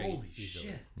very Holy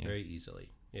easily. shit. Very easily.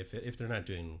 If they're not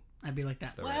doing I'd be like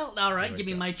that. The Well, right- all right, the right give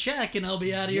me job. my check and I'll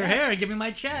be out of your Yes. hair. Give me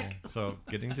my check. So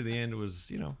getting to the end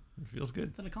was, it feels good.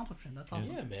 It's an accomplishment. That's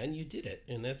awesome. Yeah, man, you did it,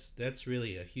 and that's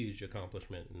really a huge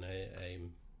accomplishment, and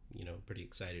I'm pretty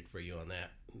excited for you on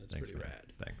that. That's Thanks, pretty man.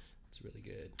 rad. Thanks. It's really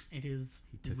good. It is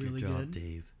took really your job, good.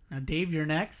 Dave. Now, Dave, you're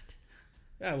next.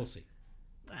 Yeah, we'll see.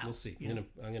 Wow. We'll see. Yeah.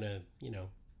 I'm gonna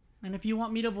And if you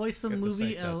want me to voice some Got the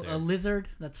movie, sights out there. a lizard,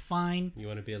 that's fine. You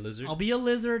want to be a lizard? I'll be a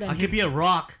lizard. And I could be a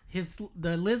rock.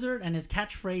 the lizard and his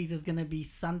catchphrase is gonna be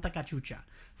Santa Cachucha.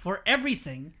 For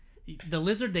everything, the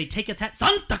lizard, they take its hat,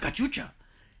 Santa Cachucha.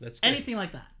 That's good. Anything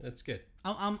like that. That's good.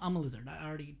 I'm a lizard. I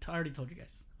already told you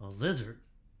guys. A lizard.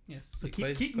 Yes. So See, keep,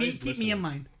 Clay's- keep Clay's me in listening.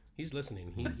 mind. He's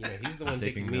listening. He's the one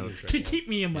Taking taking meetings notes. right now. Keep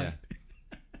me in mind.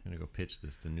 I'm going to go pitch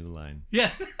this to New Line.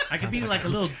 Yeah. I could be like a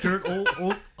little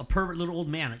a pervert little old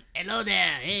man. Like, hello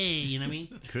there, hey, you know what I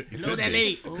mean? Could- it Hello could there, be.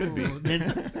 lady. Could be. Oh,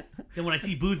 then when I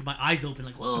see boobs, my eyes open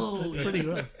like, whoa. That's pretty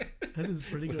gross. That is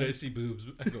pretty When I gross. see boobs,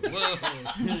 I go,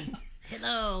 whoa.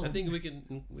 Hello. I think we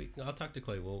can. I'll talk to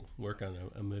Clay. We'll work on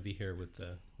a movie here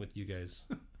with you guys,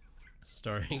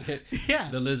 starring Yeah.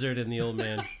 the lizard and the old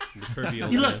man, the curvy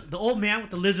old You man. look, the old man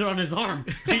with the lizard on his arm.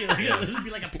 This would be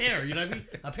like a pear, you know what I mean?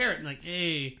 A parrot, and like,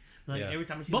 hey. Like Yeah. every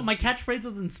time I see But my catchphrase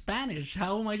is in Spanish.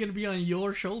 How am I gonna be on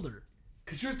your shoulder?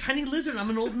 because you're a tiny lizard, I'm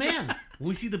an old man. When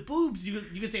we see the boobs, you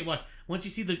can say, watch. Once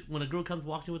you see when a girl comes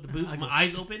walks in with the boobs, I my go,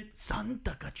 eyes open,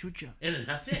 Santa Cachucha. and then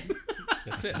that's it.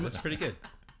 That's it. That's pretty good.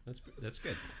 That's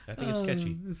good. I think it's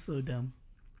catchy. It's so dumb.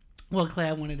 Well, Clay,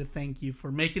 I wanted to thank you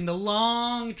for making the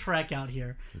long trek out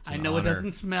here. It's I an know it honor.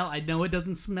 doesn't smell. I know it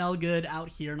doesn't smell good out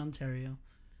here in Ontario.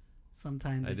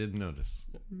 Sometimes. I didn't notice.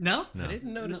 No. I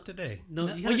didn't notice today. No,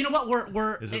 No? you Well, gotta- you know what?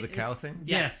 We're. Is it the cow it's- thing?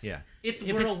 yes. Yeah. It's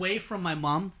If we're it's- away from my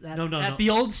mom's. At, No, At no. the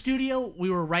old studio, we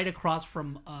were right across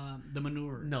from the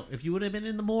manure. No, if you would have been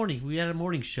in the morning, we had a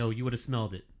morning show, you would have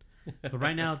smelled it. But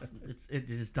right now, it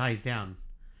just dies down.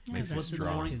 Makes It's what's in the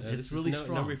strong. morning. This It's is really no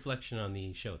strong. reflection on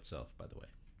the show itself, by the way.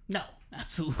 No,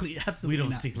 absolutely, absolutely. We don't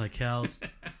not. stink like cows.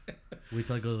 Wait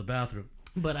till I go to the bathroom.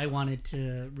 But I wanted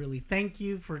to really thank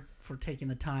you for taking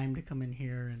the time to come in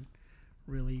here and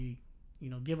really,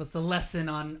 give us a lesson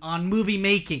on movie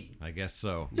making. I guess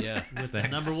so. Yeah. With the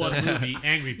Thanks. number one movie,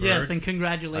 Angry Birds. Yes, and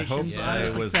congratulations I hope on that the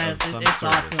it was success. of some It's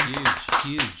service. awesome.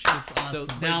 Huge. awesome.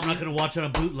 So Now I'm not going to watch it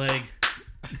on bootleg.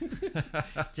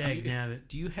 Dag nabbit.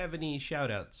 do you have any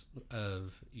shout outs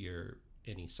of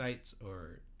any sites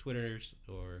or Twitters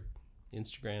or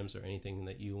Instagrams or anything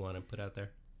that you want to put out there?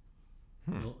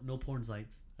 No porn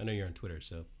sites. I know you're on Twitter,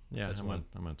 so Yeah, that's I'm one.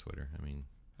 on Twitter. I mean,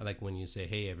 I like when you say,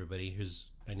 "Hey, everybody,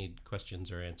 I need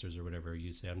questions or answers or whatever."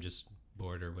 You say, "I'm just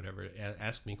bored" or whatever.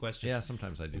 Ask me questions. yeah,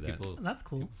 sometimes I do And that. people That's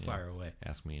cool. fire away.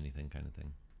 Ask me anything kind of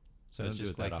thing. So I it's don't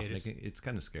do just it that like often. haters. It's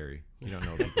kind of scary. You don't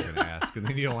know what people are going to ask, and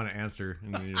then you don't want to answer,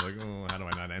 and then you're like, oh, how do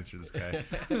I not answer this guy?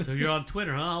 So you're on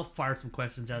Twitter, huh? I'll fire some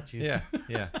questions at you. Yeah.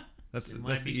 That's It might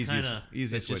that's the be easiest kinda-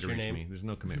 easiest way That's to just reach your me. name? There's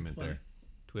no commitment funny. there.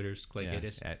 Twitter's Clay Yeah,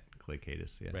 Gatus. at Clay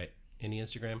Cadis. Yeah. Right. Any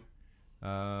Instagram?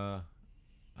 I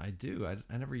do.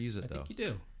 I never use it I though. think you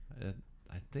do.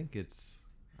 I think it's.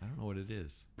 I don't know what it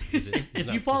is. Is it,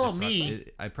 If you follow me,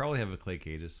 I probably have a Clay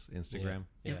Cadis Instagram.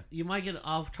 Yeah. you might get.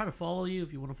 I'll try to follow you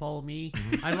if you want to follow me.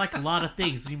 I like a lot of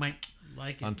things. You might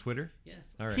like it. On Twitter?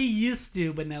 Yes. All right. He used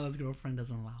to, but now his girlfriend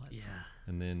doesn't allow it. Yeah. so.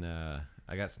 And then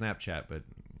I got Snapchat, but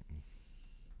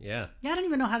Yeah. Yeah, I don't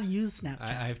even know how to use Snapchat.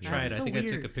 I've Yeah, tried. it's I so think I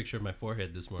took weird. a picture of my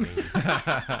forehead this morning.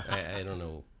 I don't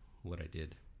know what I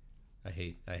did. I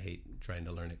hate trying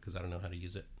to learn it because I don't know how to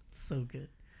use it. So good.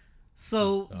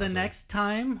 So the Awesome. next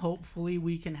time, hopefully,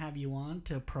 we can have you on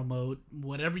to promote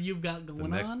whatever you've got the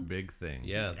going next on. big thing.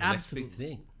 Yeah, the Absolutely. next big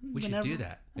thing. We Whenever- should do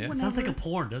that. Yeah. It sounds like a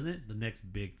porn, doesn't it? The next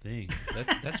big thing.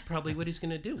 That's probably what he's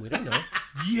gonna do. We don't know.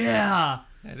 Yeah.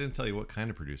 I didn't tell you what kind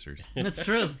of producers. That's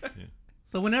true.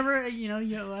 So whenever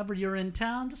whenever you're in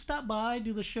town, just stop by,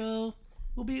 do the show.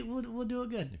 We'll do it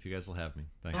good. If you guys will have me.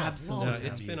 Thanks. Oh, Absolutely. No, Always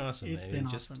it's have been you. awesome. It's I mean, been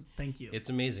just- awesome. Thank you. It's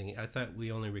amazing. I thought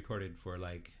we only recorded for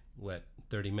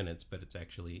 30 minutes, but it's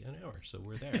actually an hour. So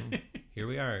we're there. Here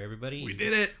we are, everybody. We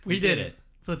did it. we did it.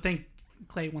 So thank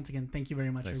Clay once again. Thank you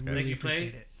very much. Thanks, I guys. really Thank you, Clay.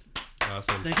 appreciate it.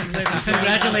 Awesome. Thank you very much.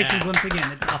 Congratulations once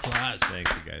again. It's awesome.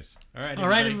 Thanks, you guys. All right. All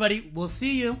right, everybody. We'll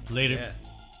see you. Later. Yeah.